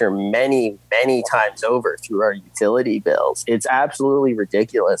infrastructure many, many times over through our utility bills. It's absolutely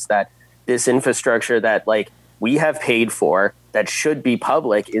ridiculous that this infrastructure that like we have paid for that should be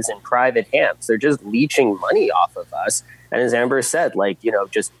public is in private hands. They're just leeching money off of us. And as Amber said, like, you know,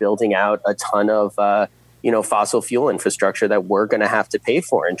 just building out a ton of, fossil fuel infrastructure that we're going to have to pay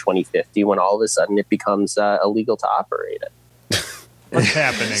for in 2050 when all of a sudden it becomes illegal to operate it. What's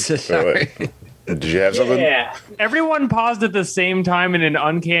happening? Sorry. Did you have something? Yeah. Everyone paused at the same time in an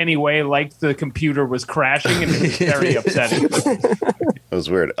uncanny way, like the computer was crashing, and it was very upsetting. That was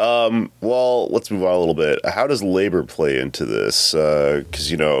weird. Well, let's move on a little bit. How does labor play into this?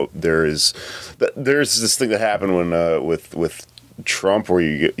 Because, you know, there's this thing that happened when with Trump where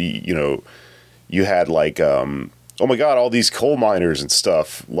you had like, oh my God, all these coal miners and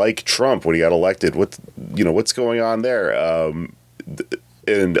stuff like Trump when he got elected. What's going on there?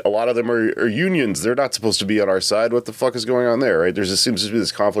 And a lot of them are unions. They're not supposed to be on our side. What the fuck is going on there, right? Seems to be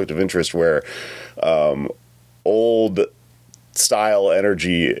this conflict of interest where old style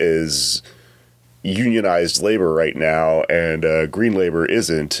energy is unionized labor right now, and green labor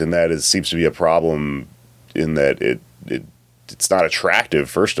isn't, and that seems to be a problem in that it's not attractive,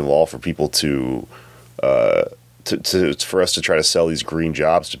 first of all, for people for us to try to sell these green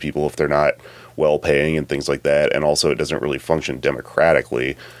jobs to people if they're not well-paying and things like that, and also it doesn't really function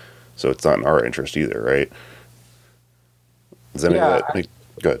democratically, so it's not in our interest either, right? Does any of that make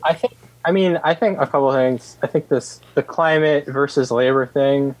good? I think a couple of things. I think the climate versus labor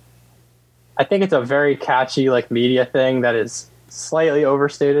thing, I think it's a very catchy like media thing that is slightly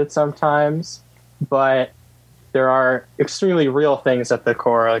overstated sometimes, but there are extremely real things at the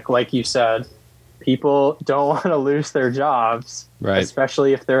core. Like you said, people don't want to lose their jobs, Right.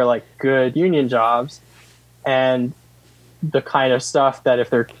 especially if they're like good union jobs, and the kind of stuff that if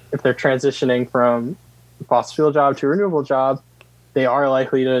they're transitioning from a fossil fuel job to a renewable job, they are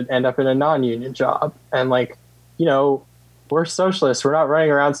likely to end up in a non-union job. And like, you know, we're socialists. We're not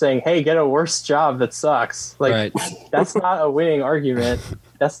running around saying, hey, get a worse job that sucks. Like, Right. that's not a winning argument.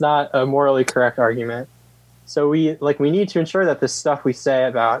 That's not a morally correct argument. So we need to ensure that this stuff we say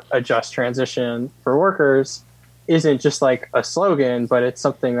about a just transition for workers isn't just like a slogan, but it's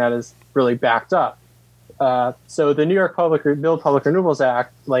something that is really backed up. So the New York Build Public Renewables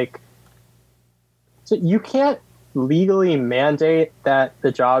Act, so you can't legally mandate that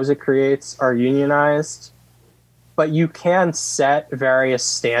the jobs it creates are unionized, but you can set various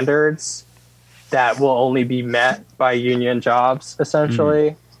standards that will only be met by union jobs,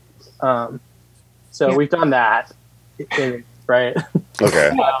 essentially. So we've done that, right?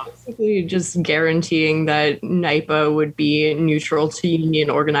 Okay. Basically just guaranteeing that NYPA would be neutral to union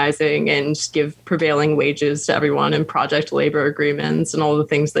organizing and give prevailing wages to everyone and project labor agreements and all the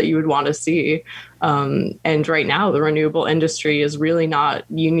things that you would want to see. And right now, the renewable industry is really not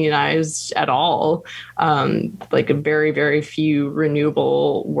unionized at all. Like a very, very few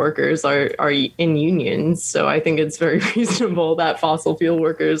renewable workers are in unions. So I think it's very reasonable that fossil fuel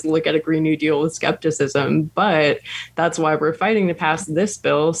workers look at a Green New Deal with skepticism. But that's why we're fighting to pass this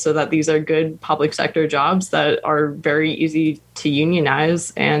bill, so that these are good public sector jobs that are very easy to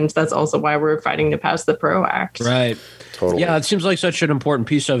unionize. And that's also why we're fighting to pass the PRO Act. Right. Totally. Yeah, it seems like such an important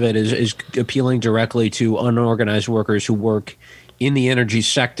piece of it is appealing directly to unorganized workers who work in the energy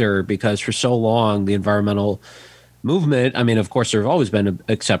sector, because for so long the environmental movement, I mean, of course, there have always been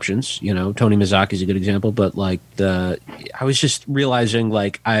exceptions. You know, Tony Mazzocchi is a good example, but I was just realizing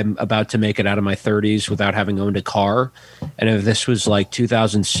I'm about to make it out of my 30s without having owned a car. And if this was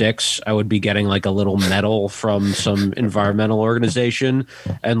 2006, I would be getting a little medal from some environmental organization.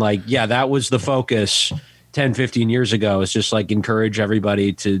 And that was the focus 10, 15 years ago. Is just encourage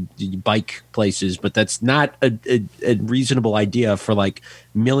everybody to bike places, but that's not a reasonable idea for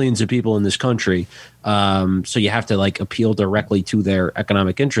millions of people in this country. So you have to appeal directly to their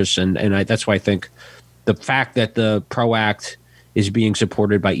economic interests. And that's why I think the fact that the PRO Act is being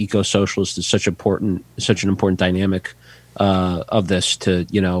supported by eco-socialists is such an important dynamic of this,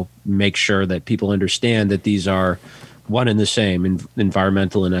 to, make sure that people understand that these are one and the same in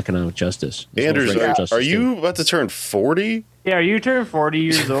environmental and economic justice. Anders, are you about to turn 40? Yeah, are you turning 40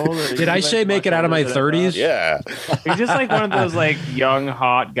 years old? Did I say make it out of my 30s? Yeah. You're just one of those young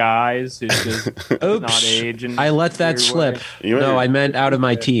hot guys who's just Oops. not aging. I let that slip. No, I meant out of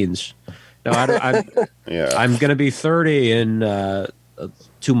my teens. No, I'm going to be 30 in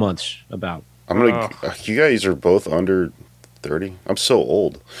 2 months about. You guys are both under 30? I'm so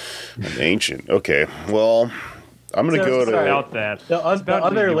old. I'm ancient. Okay, well, I'm going to go to... About that. The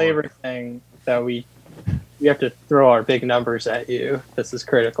other labor thing that we have to throw our big numbers at you. This is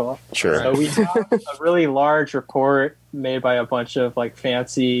critical. Sure. So we have a really large report made by a bunch of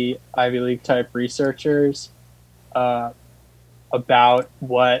fancy Ivy League type researchers about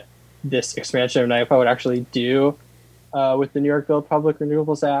what this expansion of NYPA would actually do with the New York Build Public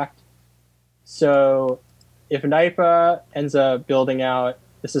Renewables Act. So if NYPA ends up building out,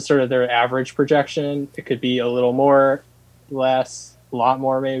 this is sort of their average projection. It could be a little more, less, a lot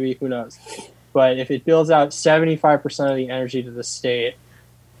more maybe, who knows. But if it builds out 75% of the energy to the state,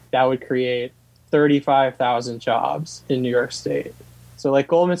 that would create 35,000 jobs in New York State. So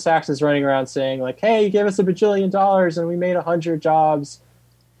Goldman Sachs is running around saying hey, you gave us $1 bajillion and we made 100 jobs.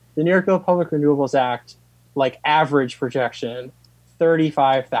 The New York Build Public Renewables Act, average projection,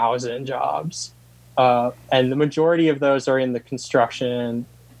 35,000 jobs. And the majority of those are in the construction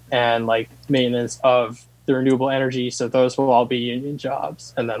and maintenance of the renewable energy. So those will all be union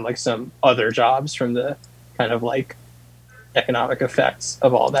jobs. And then some other jobs from the kind of economic effects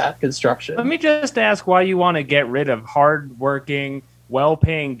of all that construction. Let me just ask why you want to get rid of hardworking,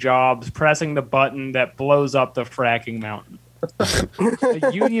 well-paying jobs pressing the button that blows up the fracking mountain.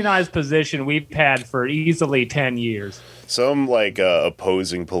 A unionized position we've had for easily 10 years. Some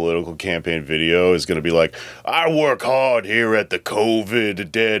opposing political campaign video is going to be I work hard here at the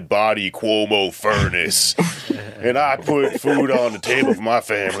COVID dead body Cuomo furnace, and I put food on the table for my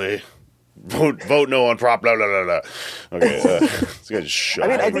family. vote no on prop blah blah blah blah. Okay, this guy just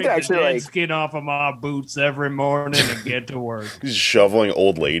shoveling. I mean, I think Break the actually, dead like, skin off of my boots every morning and get to work. He's shoveling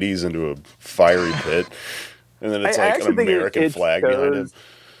old ladies into a fiery pit, and then it's I like an actually think American it flag behind him. shows-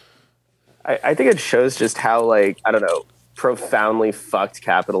 I think it shows just how, like, I don't know, profoundly fucked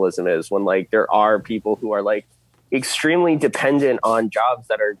capitalism is when, like, there are people who are, like, extremely dependent on jobs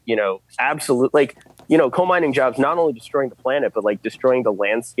that are, you know, absolute, like, you know, coal mining jobs not only destroying the planet, but, like, destroying the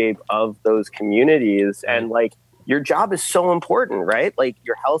landscape of those communities. And, like, your job is so important, right? Like,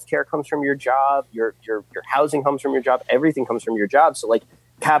 your healthcare comes from your job, your housing comes from your job, everything comes from your job. So, like,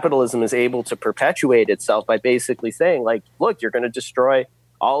 capitalism is able to perpetuate itself by basically saying, like, look, you're going to destroy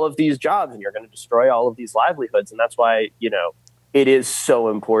all of these jobs and you're going to destroy all of these livelihoods. And that's why, you know, it is so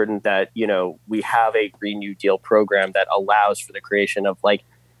important that, you know, we have a Green New Deal program that allows for the creation of, like,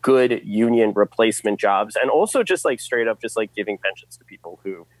 good union replacement jobs, and also just, like, straight up just, like, giving pensions to people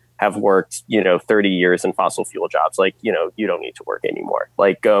who have worked, you know, 30 years in fossil fuel jobs. Like, you know, you don't need to work anymore.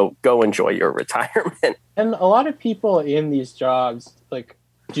 Like, go enjoy your retirement. And a lot of people in these jobs, like,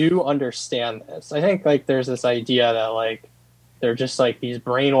 do understand this. I think, like, there's this idea that, like, they're just, like, these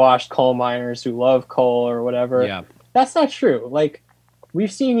brainwashed coal miners who love coal or whatever. Yeah. That's not true. Like,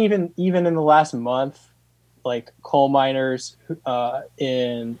 we've seen even in the last month, like, coal miners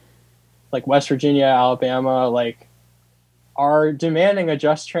in, like, West Virginia, Alabama, like, are demanding a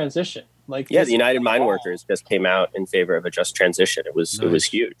just transition. Like, Yeah, this- the United Mine Workers just came out in favor of a just transition. It was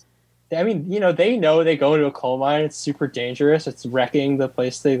huge. I mean, you know, they know they go to a coal mine, it's super dangerous, it's wrecking the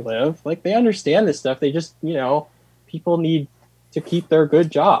place they live. Like, they understand this stuff. They just, you know, people need to keep their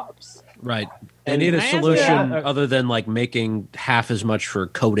good jobs. Right. They And need a I asked solution that- other than like making half as much for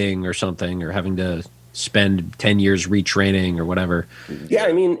coding or something, or having to spend 10 years retraining or whatever. Yeah,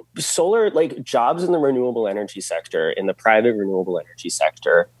 I mean, solar, like, jobs in the renewable energy sector, in the private renewable energy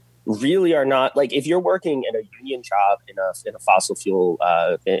sector, really are not, like, if you're working in a union job in a fossil fuel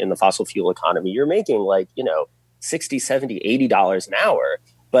in the fossil fuel economy, you're making, like, you know, 60, 70, $80 an hour.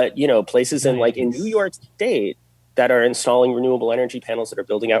 But, you know, places in, like, in New York State that are installing renewable energy panels, that are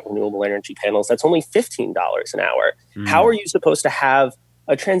building out renewable energy panels, that's only $15 an hour. How are you supposed to have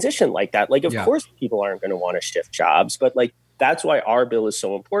a transition like that? Like, of Yeah. course people aren't going to want to shift jobs, but, like, that's why our bill is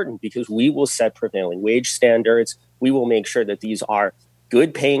so important, because we will set prevailing wage standards. We will make sure that these are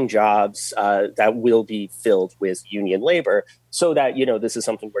good paying jobs that will be filled with union labor, so that, you know, this is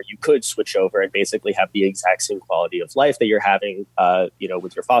something where you could switch over and basically have the exact same quality of life that you're having, you know,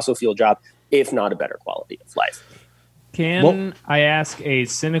 with your fossil fuel job, if not a better quality of life. Can I ask a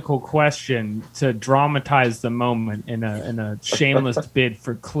cynical question to dramatize the moment in a shameless bid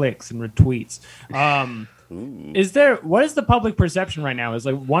for clicks and retweets? What is the public perception right now? Is,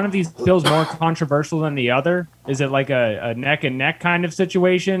 like, one of these bills more controversial than the other? Is it like a neck and neck kind of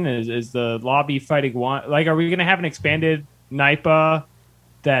situation? Is the lobby fighting one? Like, are we going to have an expanded NIPA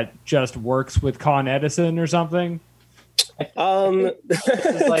that just works with Con Edison or something? This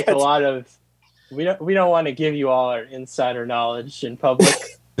is like a lot of, we don't want to give you all our insider knowledge in public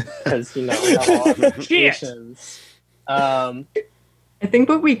because, you know, we have a lot of implications. I think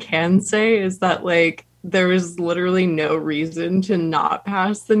what we can say is that, like, there is literally no reason to not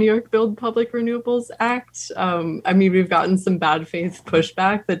pass the New York Build Public Renewables Act. I mean, we've gotten some bad faith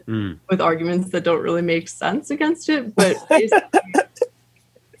pushback that with arguments that don't really make sense against it, but basically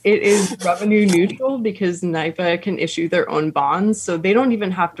it is revenue neutral because NIPA can issue their own bonds, so they don't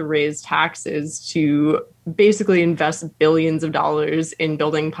even have to raise taxes to basically invest billions of dollars in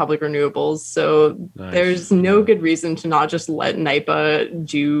building public renewables. So there's no good reason to not just let NIPA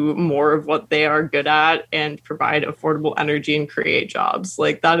do more of what they are good at and provide affordable energy and create jobs.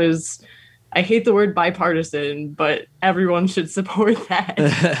 Like, that is, I hate the word bipartisan, but everyone should support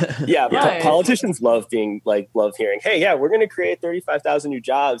that. Yeah, Yeah. Politicians love hearing, hey, yeah, we're going to create 35,000 new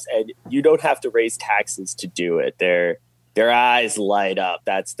jobs, and you don't have to raise taxes to do it. Their eyes light up.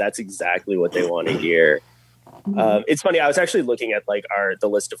 That's exactly what they want to hear. It's funny. I was actually looking at, like, the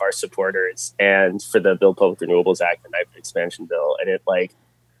list of our supporters, and for the Build Public Renewables Act, the NIPA expansion bill, and it, like,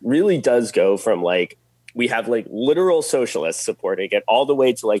 really does go from, like, we have, like, literal socialists supporting it all the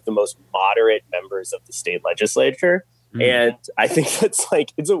way to, like, the most moderate members of the state legislature. And I think that's,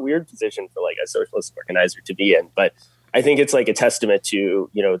 like, it's a weird position for, like, a socialist organizer to be in, but I think it's, like, a testament to,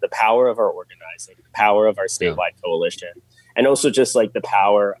 you know, the power of our organizing, the power of our statewide coalition, and also just, like, the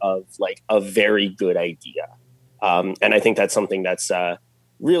power of, like, a very good idea. And I think that's something that's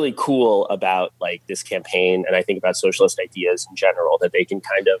really cool about, like, this campaign, and I think about socialist ideas in general, that they can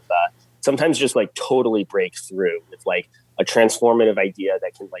kind of sometimes just, like, totally break through with, like, a transformative idea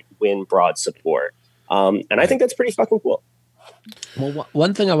that can, like, win broad support. And I think that's pretty fucking cool. Well,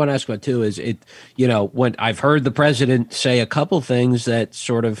 one thing I want to ask about too is when I've heard the president say a couple things that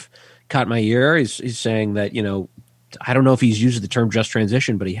sort of caught my ear. He's saying that, I don't know if he's used the term just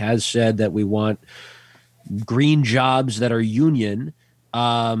transition, but he has said that we want green jobs that are union.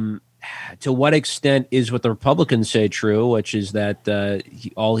 To what extent is what the Republicans say true, which is that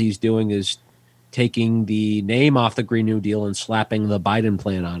all he's doing is taking the name off the Green New Deal and slapping the Biden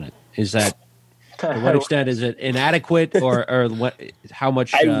plan on it? Is that, to what extent is it inadequate, or what? How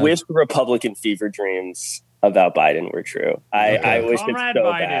much? I wish Republican fever dreams about Biden were true. I wish Comrade it's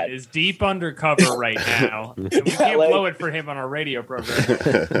so Biden bad. is deep undercover right now. So we can't blow it for him on our radio program.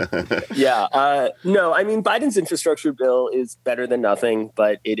 No, I mean, Biden's infrastructure bill is better than nothing,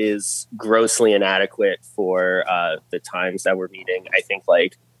 but it is grossly inadequate for the times that we're meeting. I think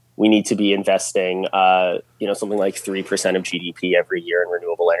we need to be investing, something like 3% of GDP every year in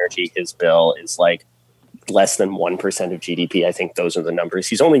renewable energy. His bill is less than 1% of GDP. I think those are the numbers.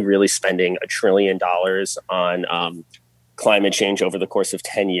 He's only really spending $1 trillion on climate change over the course of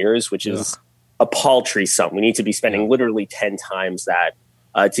 10 years, which is a paltry sum. We need to be spending literally 10 times that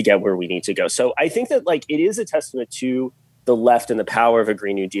to get where we need to go. So I think that it is a testament to the left and the power of a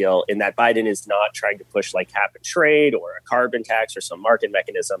Green New Deal in that Biden is not trying to push cap and trade or a carbon tax or some market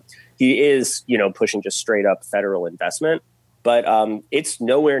mechanism. He is, pushing just straight up federal investment. But it's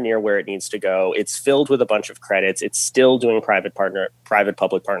nowhere near where it needs to go. It's filled with a bunch of credits. It's still doing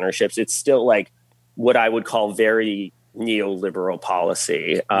private-public partnerships. It's still what I would call very neoliberal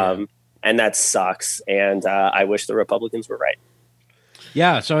policy. And that sucks. And I wish the Republicans were right.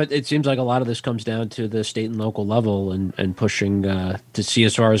 Yeah, so it seems like a lot of this comes down to the state and local level and pushing to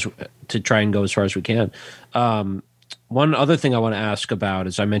try and go as far as we can. One other thing I want to ask about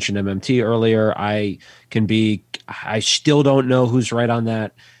is I mentioned MMT earlier. I still don't know who's right on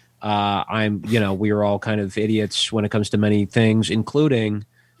that. We are all kind of idiots when it comes to many things, including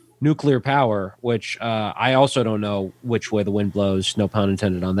nuclear power, which I also don't know which way the wind blows. No pun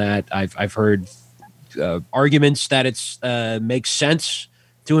intended on that. I've heard arguments that it's makes sense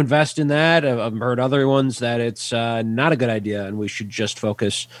to invest in that. I've heard other ones that it's not a good idea and we should just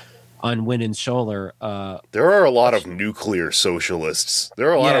focus on wind and solar. There are a lot of nuclear socialists. There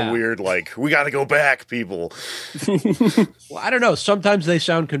are a lot of weird, we got to go back people. Well, I don't know. Sometimes they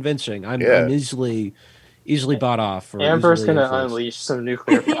sound convincing. I'm easily bought off. Amber's going to unleash some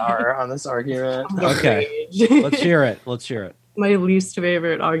nuclear power on this argument. Okay. Let's hear it. My least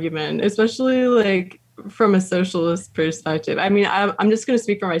favorite argument, especially from a socialist perspective. I mean, I'm just going to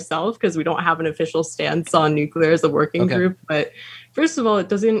speak for myself because we don't have an official stance on nuclear as a working group. But first of all, it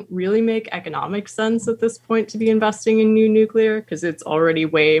doesn't really make economic sense at this point to be investing in new nuclear because it's already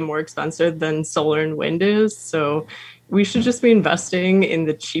way more expensive than solar and wind is. So we should just be investing in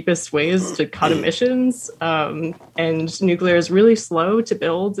the cheapest ways to cut emissions. And nuclear is really slow to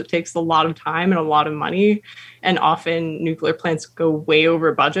build. It takes a lot of time and a lot of money. And often nuclear plants go way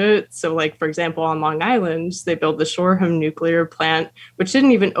over budget. So for example, on Long Island, they built the Shoreham nuclear plant, which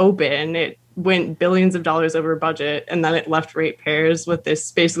didn't even open. It went billions of dollars over budget. And then it left ratepayers with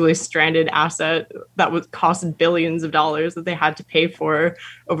this basically stranded asset that would cost billions of dollars that they had to pay for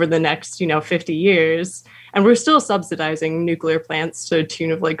over the next, 50 years. And we're still subsidizing nuclear plants to a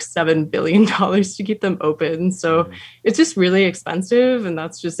tune of $7 billion to keep them open. So it's just really expensive. And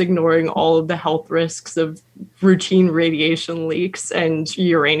that's just ignoring all of the health risks of routine radiation leaks and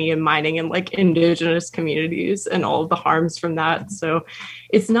uranium mining in indigenous communities and all of the harms from that. So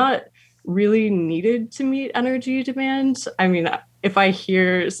it's not really needed to meet energy demand. I mean, if I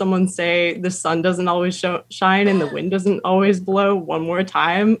hear someone say the sun doesn't always shine and the wind doesn't always blow one more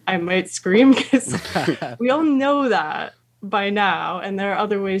time, I might scream because we all know that by now. And there are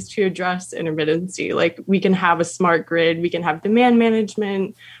other ways to address intermittency. We can have a smart grid, we can have demand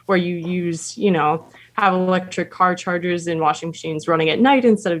management where you use, have electric car chargers and washing machines running at night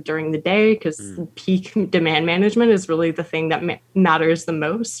instead of during the day, because peak demand management is really the thing that matters the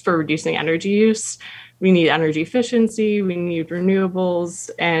most for reducing energy use. We need energy efficiency, we need renewables,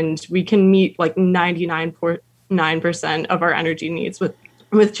 and we can meet 99.9% of our energy needs with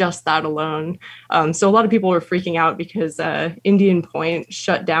just that alone. So a lot of people were freaking out because Indian Point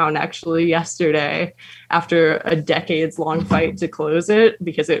shut down actually yesterday after a decades-long fight to close it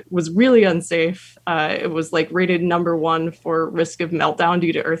because it was really unsafe. It was rated number 1 for risk of meltdown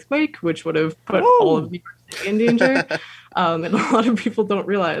due to earthquake, which would have put all of New York City in danger. And a lot of people don't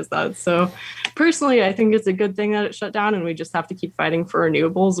realize that. So personally, I think it's a good thing that it shut down, and we just have to keep fighting for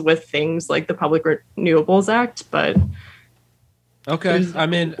renewables with things like the Public Renewables Act. But okay. I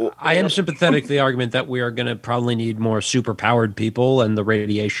mean, I am sympathetic to the argument that we are going to probably need more super-powered people, and the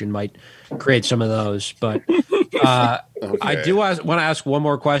radiation might create some of those. But I do want to ask one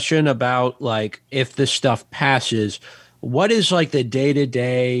more question about like if this stuff passes, what is like the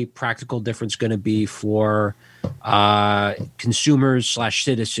day-to-day practical difference going to be for consumers /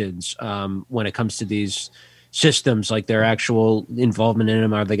 citizens when it comes to these systems, like their actual involvement in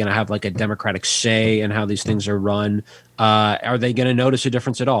them? Are they going to have like a democratic say in how these things are run? Are they going to notice a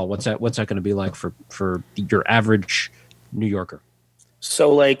difference at all? What's that going to be like for your average New Yorker?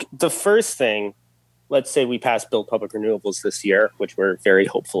 So like the first thing, let's say we pass Build Public Renewables this year, which we're very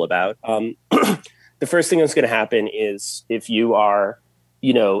hopeful about. The first thing that's going to happen is if you are,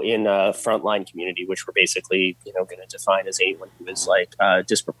 in a frontline community, which we're basically, going to define as anyone who is like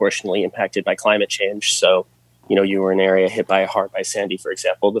disproportionately impacted by climate change. So, you were in an area hit hard by Sandy, for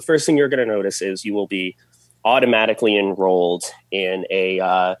example. The first thing you're going to notice is you will be automatically enrolled in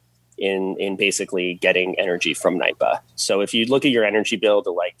in basically getting energy from NYPA. So if you look at your energy bill,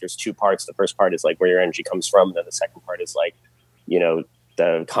 there's two parts. The first part is like where your energy comes from. And then the second part is like,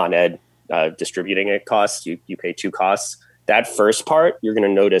 the Con Ed distributing it costs. You pay two costs. That first part, you're going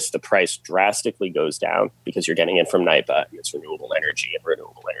to notice the price drastically goes down because you're getting it from NYPA and it's renewable energy, and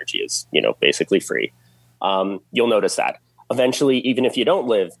renewable energy is, basically free. You'll notice that. Eventually, even if you don't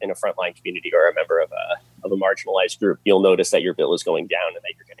live in a frontline community or a member of a marginalized group, you'll notice that your bill is going down and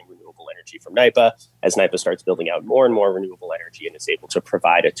that you're getting renewable energy from NYPA as NYPA starts building out more and more renewable energy and is able to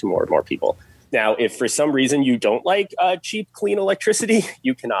provide it to more and more people. Now, if for some reason you don't like cheap, clean electricity,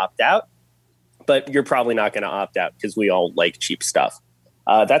 you can opt out. But you're probably not going to opt out because we all like cheap stuff.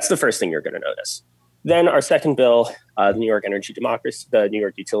 That's the first thing you're going to notice. Then our second bill, the New York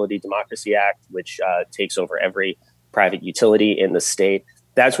Utility Democracy Act, which takes over every private utility in the state.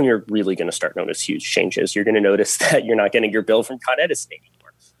 That's when you're really going to start to notice huge changes. You're going to notice that you're not getting your bill from Con Edison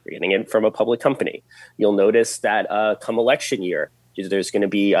anymore. You're getting it from a public company. You'll notice that come election year, there's going to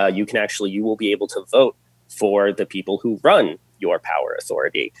be, you will be able to vote for the people who run your power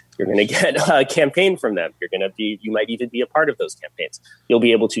authority. You're going to get a campaign from them. You might even be a part of those campaigns. You'll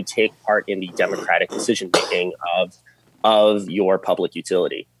be able to take part in the democratic decision-making of your public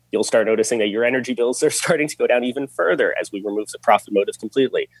utility. You'll start noticing that your energy bills are starting to go down even further as we remove the profit motive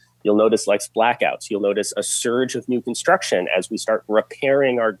completely. You'll notice less blackouts. You'll notice a surge of new construction as we start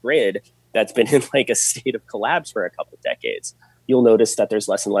repairing our grid that's been in like a state of collapse for a couple of decades. You'll notice that there's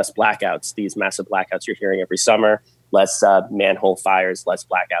less and less blackouts, these massive blackouts you're hearing every summer, less manhole fires, less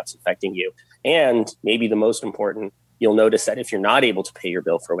blackouts affecting you. And maybe the most important, you'll notice that if you're not able to pay your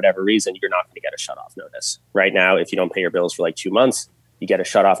bill for whatever reason, you're not going to get a shutoff notice. Right now, if you don't pay your bills for like 2 months, you get a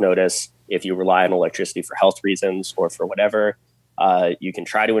shutoff notice. If you rely on electricity for health reasons or for whatever, you can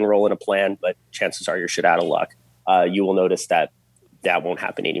try to enroll in a plan, but chances are you're shit out of luck. You will notice that won't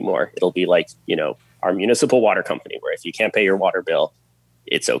happen anymore. It'll be like, our municipal water company, where if you can't pay your water bill,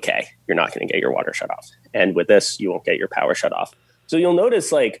 it's okay. You're not going to get your water shut off. And with this, you won't get your power shut off. So you'll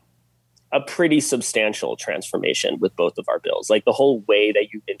notice like a pretty substantial transformation with both of our bills. Like the whole way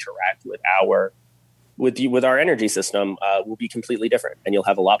that you interact with our energy system will be completely different. And you'll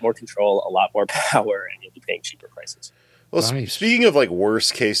have a lot more control, a lot more power, and you'll be paying cheaper prices. Well, Nice. Speaking of like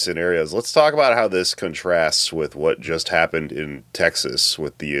worst case scenarios, let's talk about how this contrasts with what just happened in Texas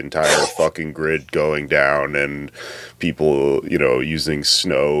with the entire fucking grid going down and people, using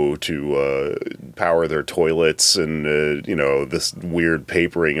snow to power their toilets and, this weird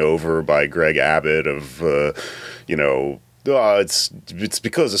papering over by Greg Abbott of, it's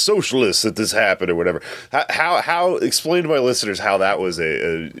because of socialists that this happened or whatever. How explain to my listeners how that was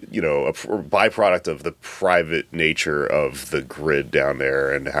a byproduct of the private nature of the grid down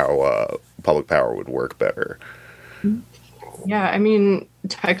there and how public power would work better. Yeah, I mean,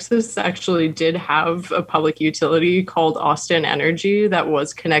 Texas actually did have a public utility called Austin Energy that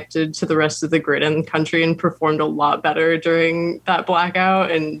was connected to the rest of the grid in the country and performed a lot better during that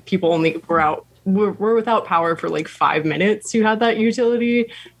blackout, and people only were without power for like 5 minutes who had that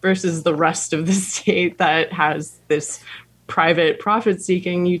utility versus the rest of the state that has this private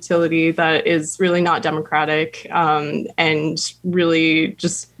profit-seeking utility that is really not democratic and really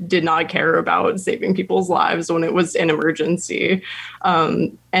just did not care about saving people's lives when it was an emergency.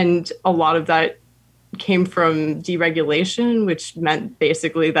 And a lot of that came from deregulation, which meant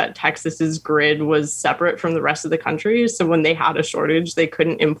basically that Texas's grid was separate from the rest of the country. So when they had a shortage, they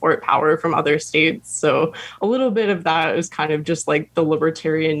couldn't import power from other states. So a little bit of that is kind of just like the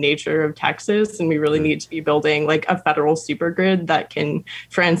libertarian nature of Texas. And we really need to be building like a federal super grid that can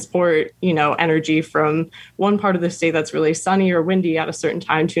transport, energy from one part of the state that's really sunny or windy at a certain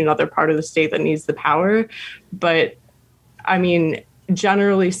time to another part of the state that needs the power. But I mean,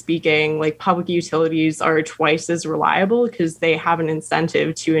 generally speaking, like public utilities are twice as reliable because they have an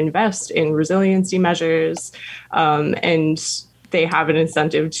incentive to invest in resiliency measures, and they have an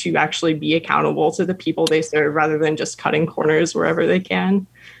incentive to actually be accountable to the people they serve rather than just cutting corners wherever they can.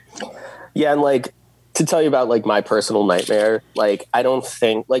 Yeah, and like to tell you about like my personal nightmare, like I don't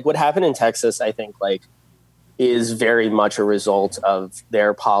think like what happened in Texas, I think like is very much a result of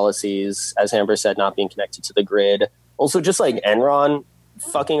their policies, as Amber said, not being connected to the grid. Also, just like Enron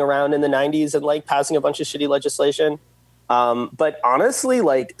fucking around in the 90s and like passing a bunch of shitty legislation. But honestly,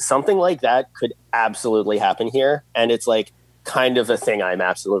 like something like that could absolutely happen here. And it's like kind of a thing I'm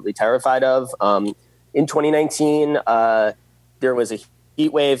absolutely terrified of. In 2019, there was a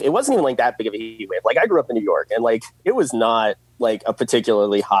heat wave. It wasn't even like that big of a heat wave. Like I grew up in New York and like it was not like a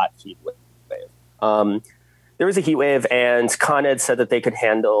particularly hot heat wave. There was a heat wave and Con Ed said that they could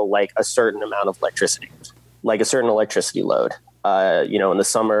handle like a certain amount of electricity, like a certain electricity load. In the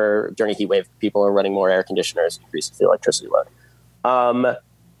summer during a heat wave, people are running more air conditioners, increases the electricity load.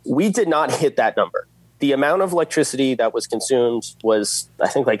 We did not hit that number. The amount of electricity that was consumed was, I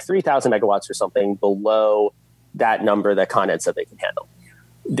think, like 3,000 megawatts or something below that number that Con Ed said they could handle.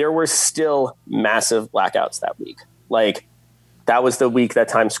 There were still massive blackouts that week. Like, that was the week that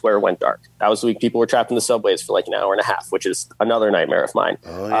Times Square went dark. That was the week people were trapped in the subways for like an hour and a half, which is another nightmare of mine.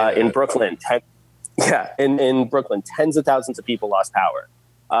 Oh, yeah. In Brooklyn, in Brooklyn, tens of thousands of people lost power.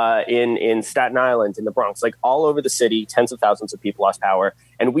 In Staten Island, in the Bronx, like all over the city, tens of thousands of people lost power.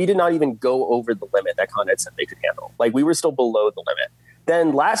 And we did not even go over the limit that Con Ed said they could handle. Like we were still below the limit.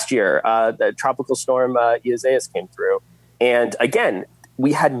 Then last year, the tropical storm Isaias came through. And again,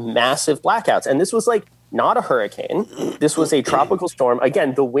 we had massive blackouts. And this was like not a hurricane. This was a tropical storm.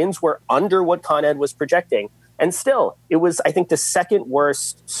 Again, the winds were under what Con Ed was projecting. And still, it was, I think, the second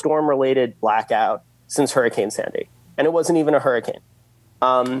worst storm-related blackout since Hurricane Sandy. And it wasn't even a hurricane.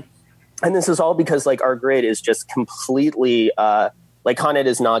 And this is all because, like, our grid is just completely, like, Con Ed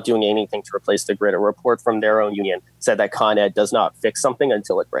is not doing anything to replace the grid. A report from their own union said that Con Ed does not fix something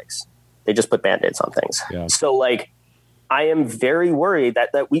until it breaks. They just put Band-Aids on things. Yeah. So, like, I am very worried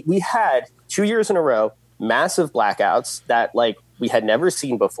that we had 2 years in a row massive blackouts that, like, we had never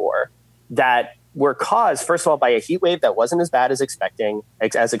seen before that were caused, first of all, by a heat wave that wasn't as bad as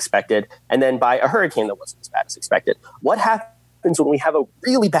expected, and then by a hurricane that wasn't as bad as expected. What happens when we have a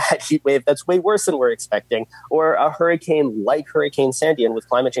really bad heat wave that's way worse than we're expecting, or a hurricane like Hurricane Sandy? And with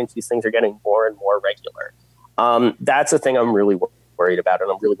climate change, these things are getting more and more regular. That's a thing I'm really worried about,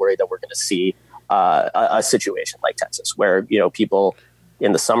 and I'm really worried that we're going to see a situation like Texas, where people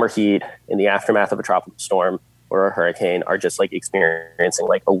in the summer heat, in the aftermath of a tropical storm or a hurricane, are just like experiencing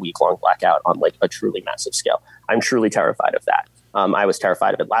like a week-long blackout on like a truly massive scale. I'm truly terrified of that. I was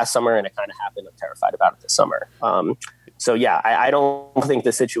terrified of it last summer, and it kind of happened. I'm terrified about it this summer. So yeah, I don't think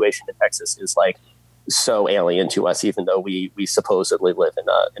the situation in Texas is like so alien to us, even though we supposedly live in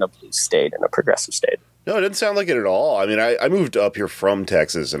a blue state, in a progressive state. No, it didn't sound like it at all. I mean, I moved up here from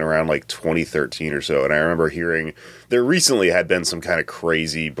Texas in around like 2013 or so, and I remember hearing there recently had been some kind of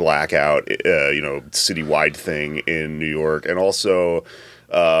crazy blackout, citywide thing in New York. And also,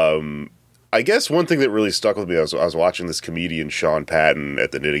 I guess one thing that really stuck with me, I was watching this comedian, Sean Patton,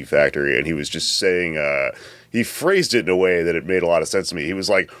 at the Knitting Factory, and he was just saying, he phrased it in a way that it made a lot of sense to me. He was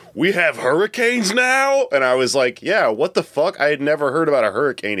like, "We have hurricanes now?" And I was like, yeah, what the fuck? I had never heard about a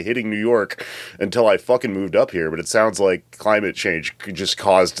hurricane hitting New York until I fucking moved up here. But it sounds like climate change just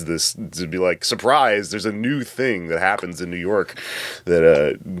caused this to be like, surprise, there's a new thing that happens in New York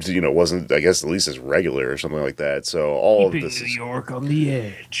that, wasn't, I guess, at least as regular or something like that. So all Keeping of this New York on the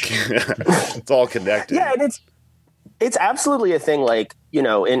edge. it's all connected. Yeah, and it's absolutely a thing. Like, in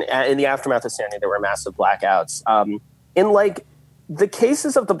the aftermath of Sandy, there were massive blackouts. In like the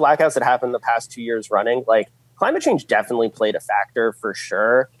cases of the blackouts that happened the past 2 years running, like climate change definitely played a factor for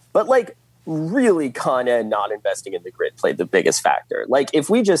sure. But like really Con Ed not investing in the grid played the biggest factor. Like if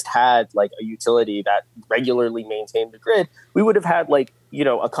we just had like a utility that regularly maintained the grid, we would have had like,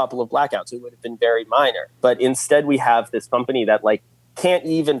 a couple of blackouts. It would have been very minor. But instead we have this company that like can't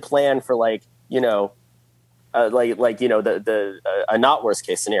even plan for like, a not worst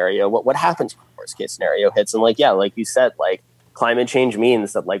case scenario. What happens when worst case scenario hits? And like, yeah, like you said, like climate change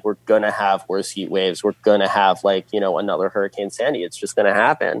means that like we're going to have worse heat waves. We're going to have like, another Hurricane Sandy. It's just going to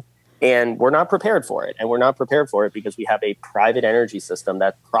happen. And we're not prepared for it. And we're not prepared for it because we have a private energy system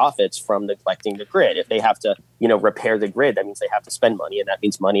that profits from neglecting the grid. If they have to, repair the grid, that means they have to spend money, and that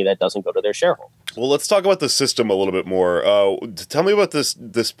means money that doesn't go to their shareholders. Well, let's talk about the system a little bit more. Tell me about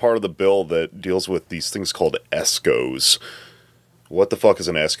this part of the bill that deals with these things called ESCOs. What the fuck is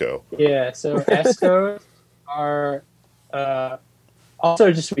an ESCO? Yeah, so ESCOs are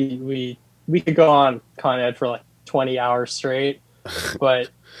Also, just we could go on Con Ed for like 20 hours straight, but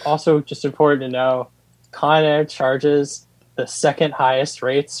also just important to know, Con Ed charges the second highest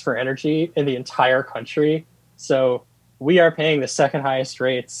rates for energy in the entire country. So we are paying the second highest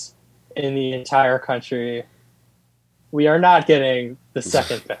rates in the entire country. We are not getting the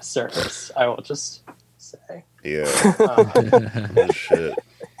second best service, I will just say. Yeah. Um, Oh, shit.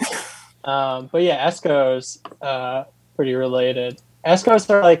 But yeah, ESCOs, pretty related. ESCOs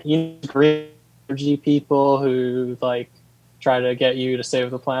are like green energy people who like try to get you to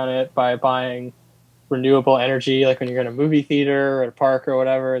save the planet by buying renewable energy. Like when you're in a movie theater or a park or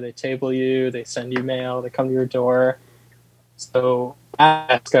whatever, they table you, they send you mail, they come to your door. So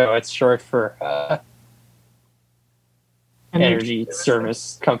ESCO, it's short for energy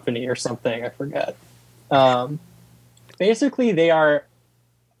service company or something, I forget. Basically, they are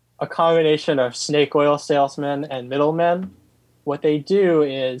a combination of snake oil salesmen and middlemen. What they do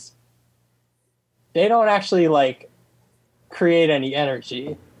is they don't actually like create any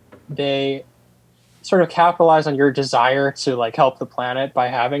energy. They sort of capitalize on your desire to like help the planet by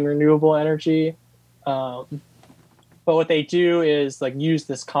having renewable energy. But what they do is like use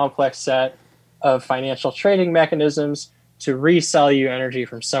this complex set of financial trading mechanisms to resell you energy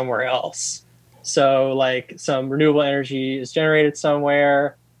from somewhere else. So like some renewable energy is generated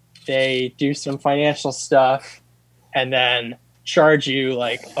somewhere, they do some financial stuff, and then charge you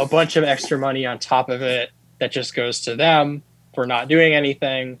like a bunch of extra money on top of it that just goes to them for not doing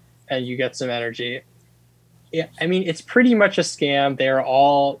anything, and you get some energy. Yeah, I mean, it's pretty much a scam. They're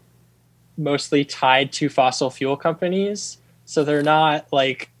all mostly tied to fossil fuel companies, so they're not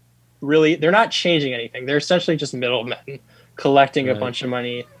like really, they're not changing anything. They're essentially just middlemen collecting a bunch of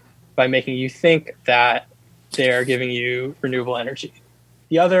money by making you think that they're giving you renewable energy.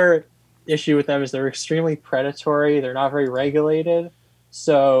 The other issue with them is they're extremely predatory. They're not very regulated.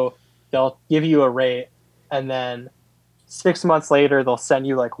 So they'll give you a rate, and then 6 months later, they'll send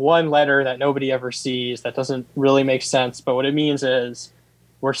you like one letter that nobody ever sees that doesn't really make sense. But what it means is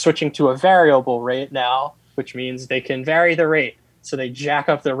we're switching to a variable rate now, which means they can vary the rate. So they jack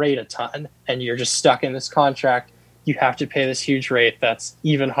up the rate a ton, and you're just stuck in this contract. You have to pay this huge rate that's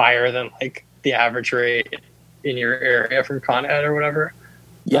even higher than like the average rate in your area from Con Ed or whatever.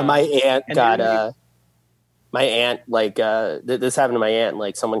 Yeah, my aunt got this happened to my aunt.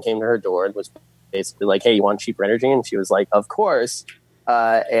 Like someone came to her door and was basically like, "Hey, you want cheaper energy?" And she was like, "Of course."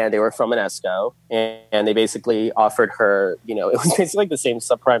 And they were from an ESCO, and they basically offered her, it was basically like the same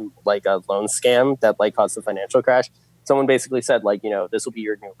subprime like a loan scam that like caused the financial crash. Someone basically said like, this will be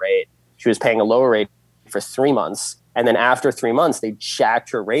your new rate. She was paying a lower rate for 3 months. And then after 3 months, they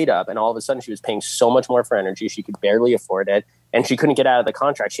jacked her rate up. And all of a sudden she was paying so much more for energy. She could barely afford it. And she couldn't get out of the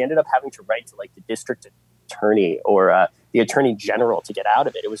contract. She ended up having to write to like the district attorney or the attorney general to get out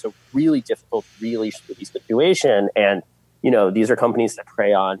of it. It was a really difficult, really shitty situation. And, these are companies that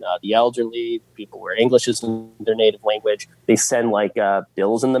prey on the elderly, people where English isn't their native language. They send like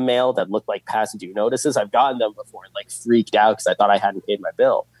bills in the mail that look like past due notices. I've gotten them before and like freaked out because I thought I hadn't paid my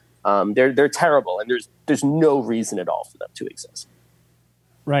bill. They're terrible, and there's no reason at all for them to exist.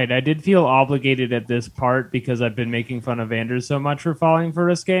 Right. I did feel obligated at this part because I've been making fun of Anders so much for falling for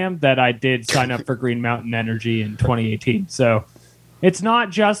a scam that I did sign up for Green Mountain Energy in 2018. So it's not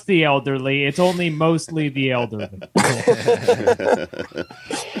just the elderly. It's only mostly the elderly.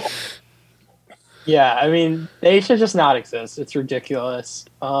 Yeah, I mean, they should just not exist. It's ridiculous.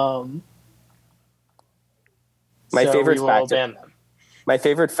 My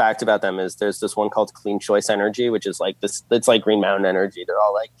favorite fact about them is there's this one called Clean Choice Energy, which is like this. It's like Green Mountain Energy. They're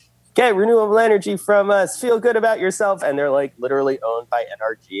all like, get renewable energy from us. Feel good about yourself. And they're like literally owned by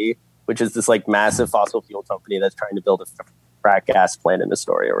NRG, which is this like massive fossil fuel company that's trying to build a frack gas plant in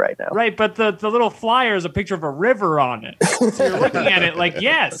Astoria right now. Right, but the little flyer is a picture of a river on it. So you're looking at it like,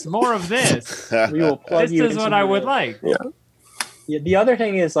 yes, more of this. We will plug this is what I would like. Yeah. The other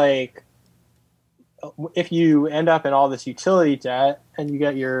thing is like, if you end up in all this utility debt and you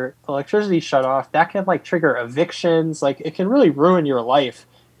get your electricity shut off, that can like trigger evictions. Like it can really ruin your life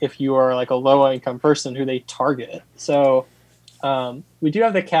if you are like a low income person who they target. So we do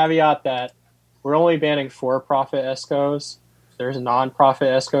have the caveat that we're only banning for-profit ESCOs. There's non-profit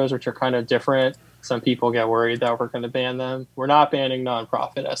ESCOs, which are kind of different. Some people get worried that we're going to ban them. We're not banning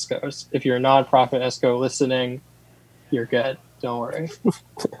non-profit ESCOs. If you're a non-profit ESCO listening, you're good. Don't worry.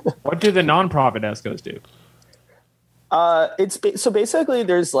 What do the non-profit ESCOs do? So basically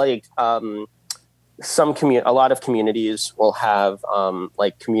there's like a lot of communities will have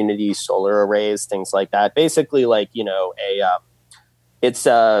like community solar arrays, things like that. Basically like, it's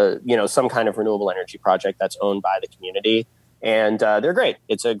some kind of renewable energy project that's owned by the community. And they're great.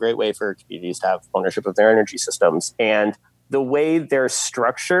 It's a great way for communities to have ownership of their energy systems. And the way they're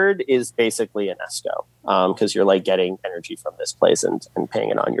structured is basically an ESCO, because you're like getting energy from this place and paying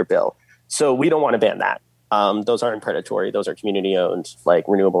it on your bill. So we don't want to ban that. Those aren't predatory. Those are community owned, like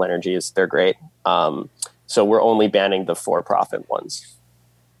renewable energies. They're great. So we're only banning the for-profit ones.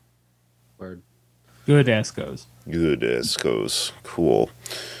 Word. Good ESCOs. Good ESCOs. Cool.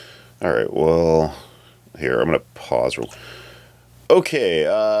 All right. Well, here, I'm going to pause real quick. Okay,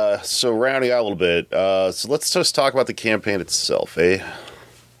 so rounding out a little bit, so let's just talk about the campaign itself, eh?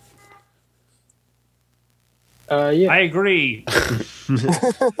 Yeah. I agree.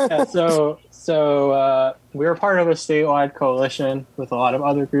 Yeah, so we were part of a statewide coalition with a lot of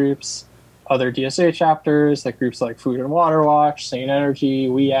other groups, other DSA chapters, like groups like Food and Water Watch, Sane Energy,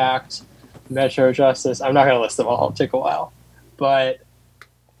 We Act, Metro Justice. I'm not going to list them all. It'll take a while. But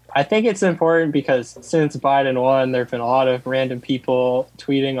I think it's important because since Biden won, there have been a lot of random people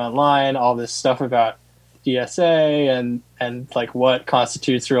tweeting online all this stuff about DSA and like what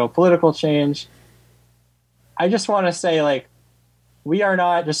constitutes real political change. I just want to say, like, we are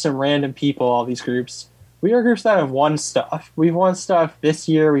not just some random people, all these groups. We are groups that have won stuff. We've won stuff this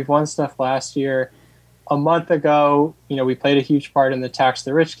year. We've won stuff last year. A month ago, we played a huge part in the Tax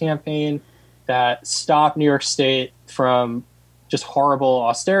the Rich campaign that stopped New York State from just horrible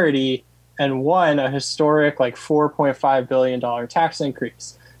austerity and won a historic like $4.5 billion tax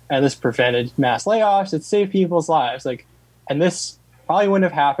increase. And this prevented mass layoffs. It saved people's lives. And this probably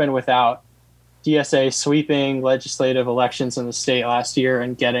wouldn't have happened without DSA sweeping legislative elections in the state last year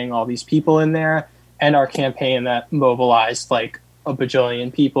and getting all these people in there, and our campaign that mobilized like a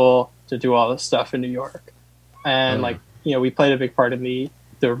bajillion people to do all this stuff in New York. And we played a big part in the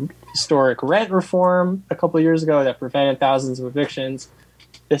historic rent reform a couple of years ago that prevented thousands of evictions.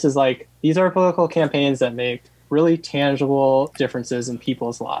 These are political campaigns that make really tangible differences in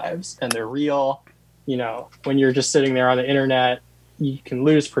people's lives, and they're real. When you're just sitting there on the internet, you can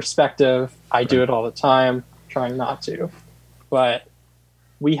lose perspective. I do it all the time, trying not to. But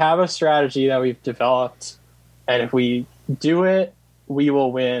we have a strategy that we've developed, and if we do it, we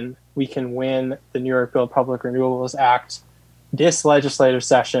will win. We can win the New York Build Public Renewables Act this legislative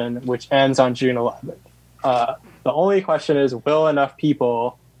session, which ends on June 11th. The only question is, will enough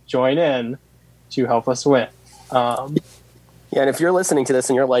people join in to help us win? Yeah, and if you're listening to this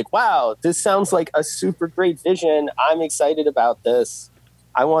and you're like, wow, this sounds like a super great vision. I'm excited about this.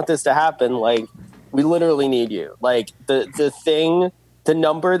 I want this to happen. Like, we literally need you. Like, the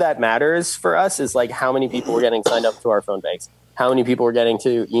number that matters for us is like how many people we're getting signed up to our phone banks, how many people we're getting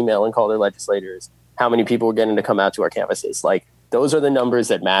to email and call their legislators, how many people we're getting to come out to our campuses. Like, those are the numbers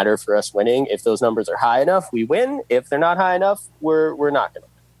that matter for us winning. If those numbers are high enough, we win. If they're not high enough, we're not going to.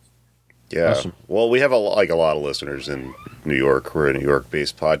 Yeah. Awesome. Well, we have a lot of listeners in New York. We're a New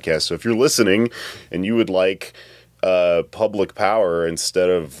York-based podcast. So if you're listening and you would like public power instead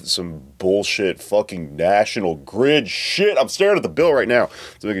of some bullshit fucking national grid shit, I'm staring at the bill right now.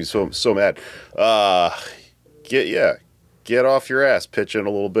 It's making me so mad. Get off your ass, pitch in a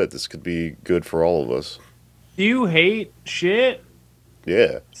little bit. This could be good for all of us. Do you hate shit?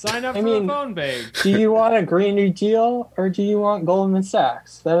 Yeah. Sign up for the phone bank. Do you want a Green New Deal or do you want Goldman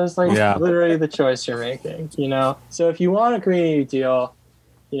Sachs? That is literally the choice you're making, So if you want a Green New Deal,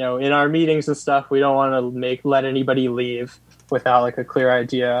 in our meetings and stuff, we don't want to let anybody leave without like a clear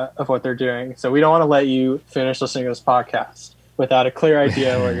idea of what they're doing. So we don't want to let you finish listening to this podcast without a clear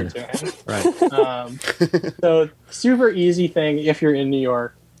idea of what you're doing. Right. So super easy thing if you're in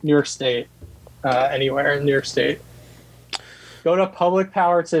New York State, anywhere in New York State. Go to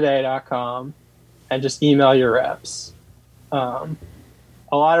publicpowertoday.com and just email your reps. A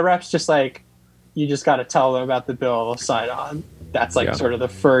lot of reps you just got to tell them about the bill, they'll sign on. That's sort of the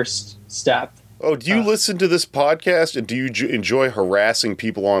first step. Oh, do you listen to this podcast and do you enjoy harassing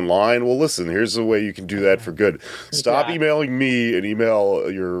people online? Well, listen, here's the way you can do that for good. Stop emailing me and email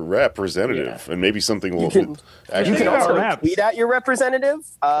your representative, and maybe something will You can also tweet at your representative.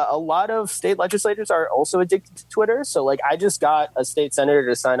 A lot of state legislators are also addicted to Twitter. So, I just got a state senator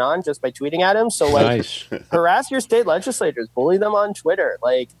to sign on just by tweeting at him. So, Nice. harass your state legislators, bully them on Twitter.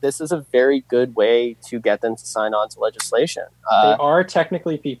 This is a very good way to get them to sign on to legislation. They are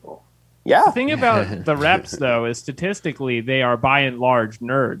technically people. Yeah. The thing about the reps, though, is statistically they are by and large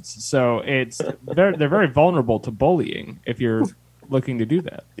nerds. So they're very vulnerable to bullying if you're looking to do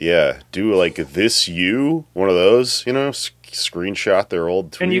that. Yeah, do one of those, screenshot their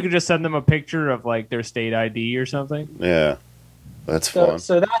old tweet. And you could just send them a picture of their state ID or something. Yeah, that's fun.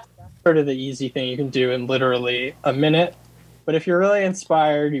 So that's sort of the easy thing you can do in literally a minute. But if you're really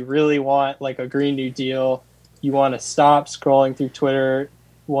inspired, you really want a Green New Deal, you want to stop scrolling through Twitter,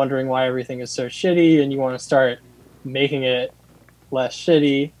 wondering why everything is so shitty, and you want to start making it less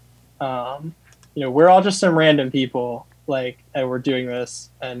shitty. We're all just some random people, and we're doing this,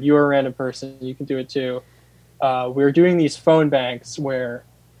 and you're a random person, you can do it too. We're doing these phone banks where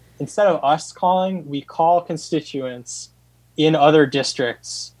instead of us calling, we call constituents in other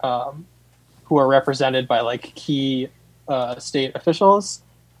districts who are represented by key state officials,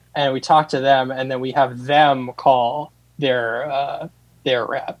 and we talk to them, and then we have them call their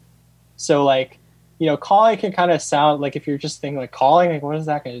rep. So calling can kind of sound if you're just thinking calling, what is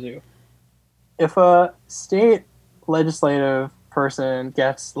that going to do? If a state legislative person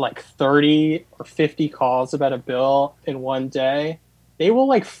gets 30 or 50 calls about a bill in one day, they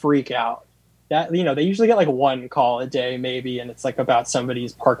will freak out. That they usually get one call a day maybe, and it's about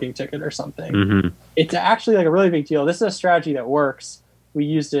somebody's parking ticket or something. Mm-hmm. It's actually a really big deal. This is a strategy that works. We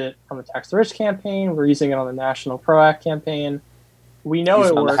used it on the Tax the Rich campaign. We're using it on the National PRO Act campaign. We know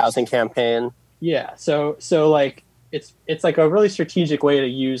it on works. The housing campaign. Yeah. So it's a really strategic way to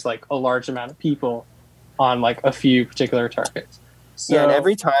use a large amount of people on a few particular targets. So, yeah, and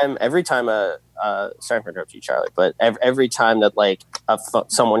every time sorry for interrupting you, Charlie, but every time that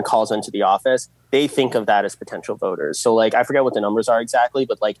someone calls into the office, they think of that as potential voters. So I forget what the numbers are exactly,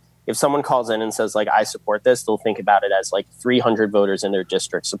 but if someone calls in and says I support this, they'll think about it as 300 voters in their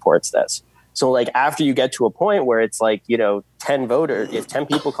district supports this. So after you get to a point where it's 10 voters, if 10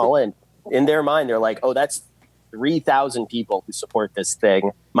 people call in their mind, they're oh, that's 3,000 people who support this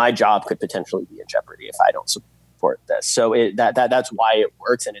thing. My job could potentially be in jeopardy if I don't support this. So that's why it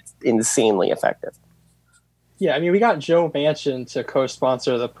works, and it's insanely effective. Yeah, I mean, we got Joe Manchin to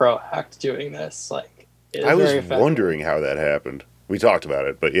co-sponsor the PRO Act doing this. I was wondering how that happened. We talked about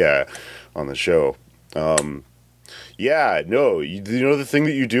it, but yeah, on the show. Yeah, no, you know the thing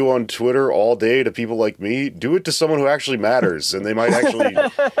that you do on Twitter all day to people like me? Do it to someone who actually matters, and they might actually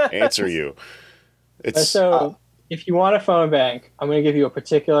answer you. So, if you want a phone bank, I'm going to give you a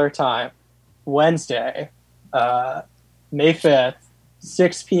particular time. Wednesday, May 5th,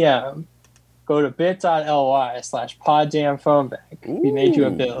 6 p.m. Go to bit.ly/poddamnphonebank. We made you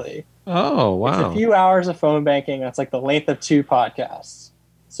a Billy. Oh, wow. It's a few hours of phone banking. That's the length of 2 podcasts.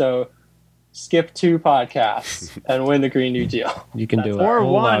 So skip 2 podcasts and win the Green New Deal. You can do it. Or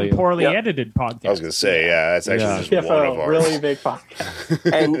We'll allow one you. poorly edited podcast. I was going to say, yeah, that's actually just one of ours. Really big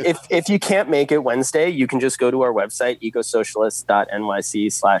podcast. And if you can't make it Wednesday, you can just go to our website,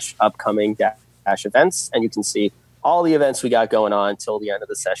 ecosocialist.nyc/upcoming-events, and you can see all the events we got going on till the end of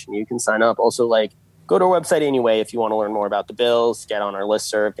the session. You can sign up. Also, go to our website anyway if you want to learn more about the bills, get on our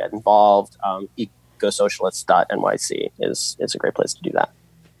listserv, get involved. Ecosocialist.nyc is a great place to do that.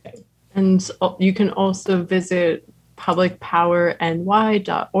 And you can also visit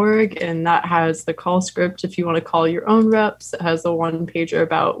publicpowerny.org, and that has the call script if you want to call your own reps. It has a one-pager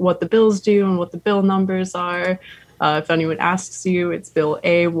about what the bills do and what the bill numbers are. If anyone asks you, it's Bill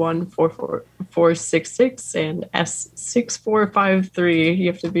A144466 and S6453. You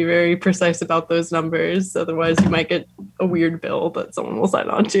have to be very precise about those numbers, otherwise you might get a weird bill that someone will sign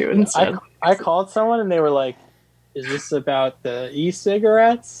on to instead. I called someone and they were like, is this about the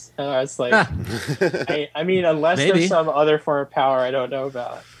e-cigarettes? And I was like, I mean, unless there's some other form of power I don't know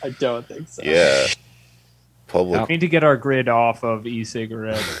about, I don't think so. Yeah. Public. We need to get our grid off of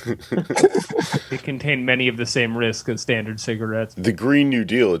e-cigarettes. They contain many of the same risks as standard cigarettes. The Green New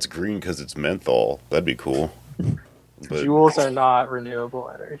Deal, it's green because it's menthol. That'd be cool. But Juuls are not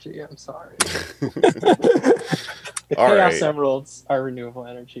renewable energy. I'm sorry. The Chaos Emeralds are renewable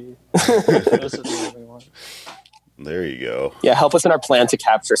energy. Those are the only ones. There you go. Yeah, help us in our plan to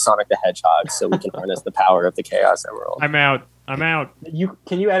capture Sonic the Hedgehog so we can harness the power of the Chaos Emerald. I'm out.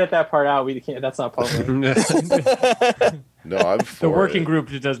 Can you edit that part out? We can't. That's not public. No, I'm for the working it. group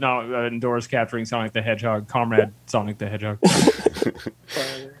does not endorse capturing Sonic the Hedgehog. Comrade Sonic the Hedgehog.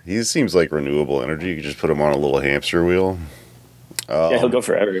 He seems like renewable energy. You could just put him on a little hamster wheel. Yeah, he'll go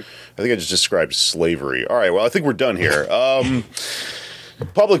forever. I think I just described slavery. All right, well, I think we're done here.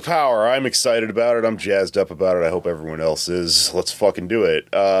 Public power, I'm excited about it. I'm jazzed up about it. I hope everyone else is. Let's fucking do it.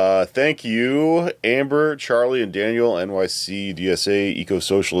 Thank you, Amber, Charlie, and Daniel, NYC DSA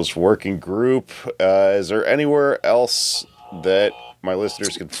Eco-Socialist Working Group. Is there anywhere else that my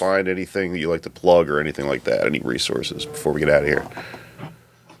listeners can find anything that you like to plug or anything like that? Any resources before we get out of here?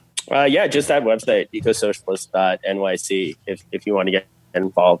 Yeah, just that website, ecosocialist.nyc. If you want to get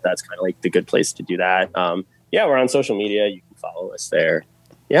involved, that's kind of the good place to do that. Yeah, we're on social media. You can follow us there.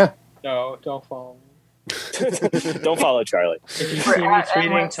 Yeah. No, don't follow me. Don't follow Charlie. If you see me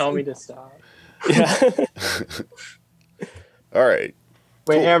tweeting, tell me to stop. Yeah. All right.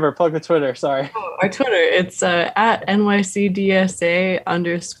 Wait, Cool. Amber, plug the Twitter. Sorry. Our Twitter, it's at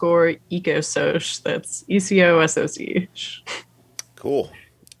NYCDSA_ecosoc. That's ECOSOC. Cool.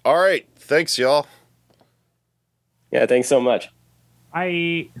 All right. Thanks, y'all. Yeah, thanks so much.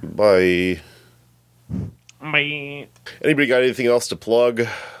 I Bye. my Anybody got anything else to plug?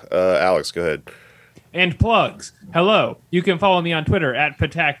 Alex, go ahead. and plugs. Hello. You can follow me on Twitter at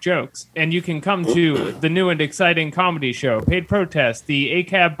Patak Jokes, and you can come to the new and exciting comedy show, Paid Protest, the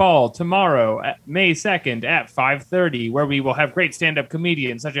ACAB Ball, tomorrow, May 2nd at 5:30, where we will have great stand-up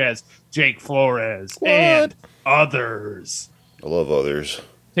comedians such as Jake Flores and others. I love others.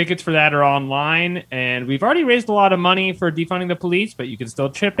 Tickets for that are online, and we've already raised a lot of money for defunding the police, but you can still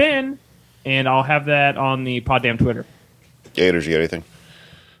chip in, and I'll have that on the Poddamn Twitter. Anders, you got anything?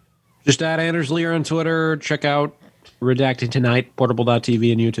 Just add Anders Lear on Twitter. Check out Redacted Tonight,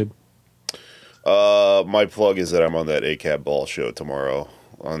 portable.tv, and YouTube. My plug is that I'm on that ACAB Ball show tomorrow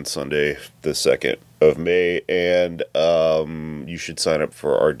on Sunday, the 2nd of May, and you should sign up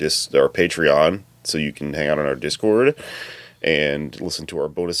for our Patreon so you can hang out on our Discord and listen to our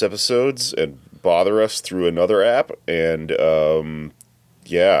bonus episodes and bother us through another app. And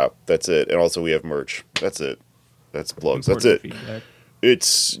yeah, that's it. And also we have merch. That's it. That's plugs. That's it. Feedback.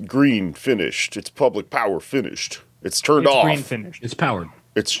 It's green finished. It's public power finished. It's turned It's off. green finished. It's powered.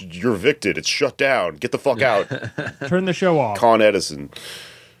 You're evicted. It's shut down. Get the fuck out. Turn the show off. Con Edison.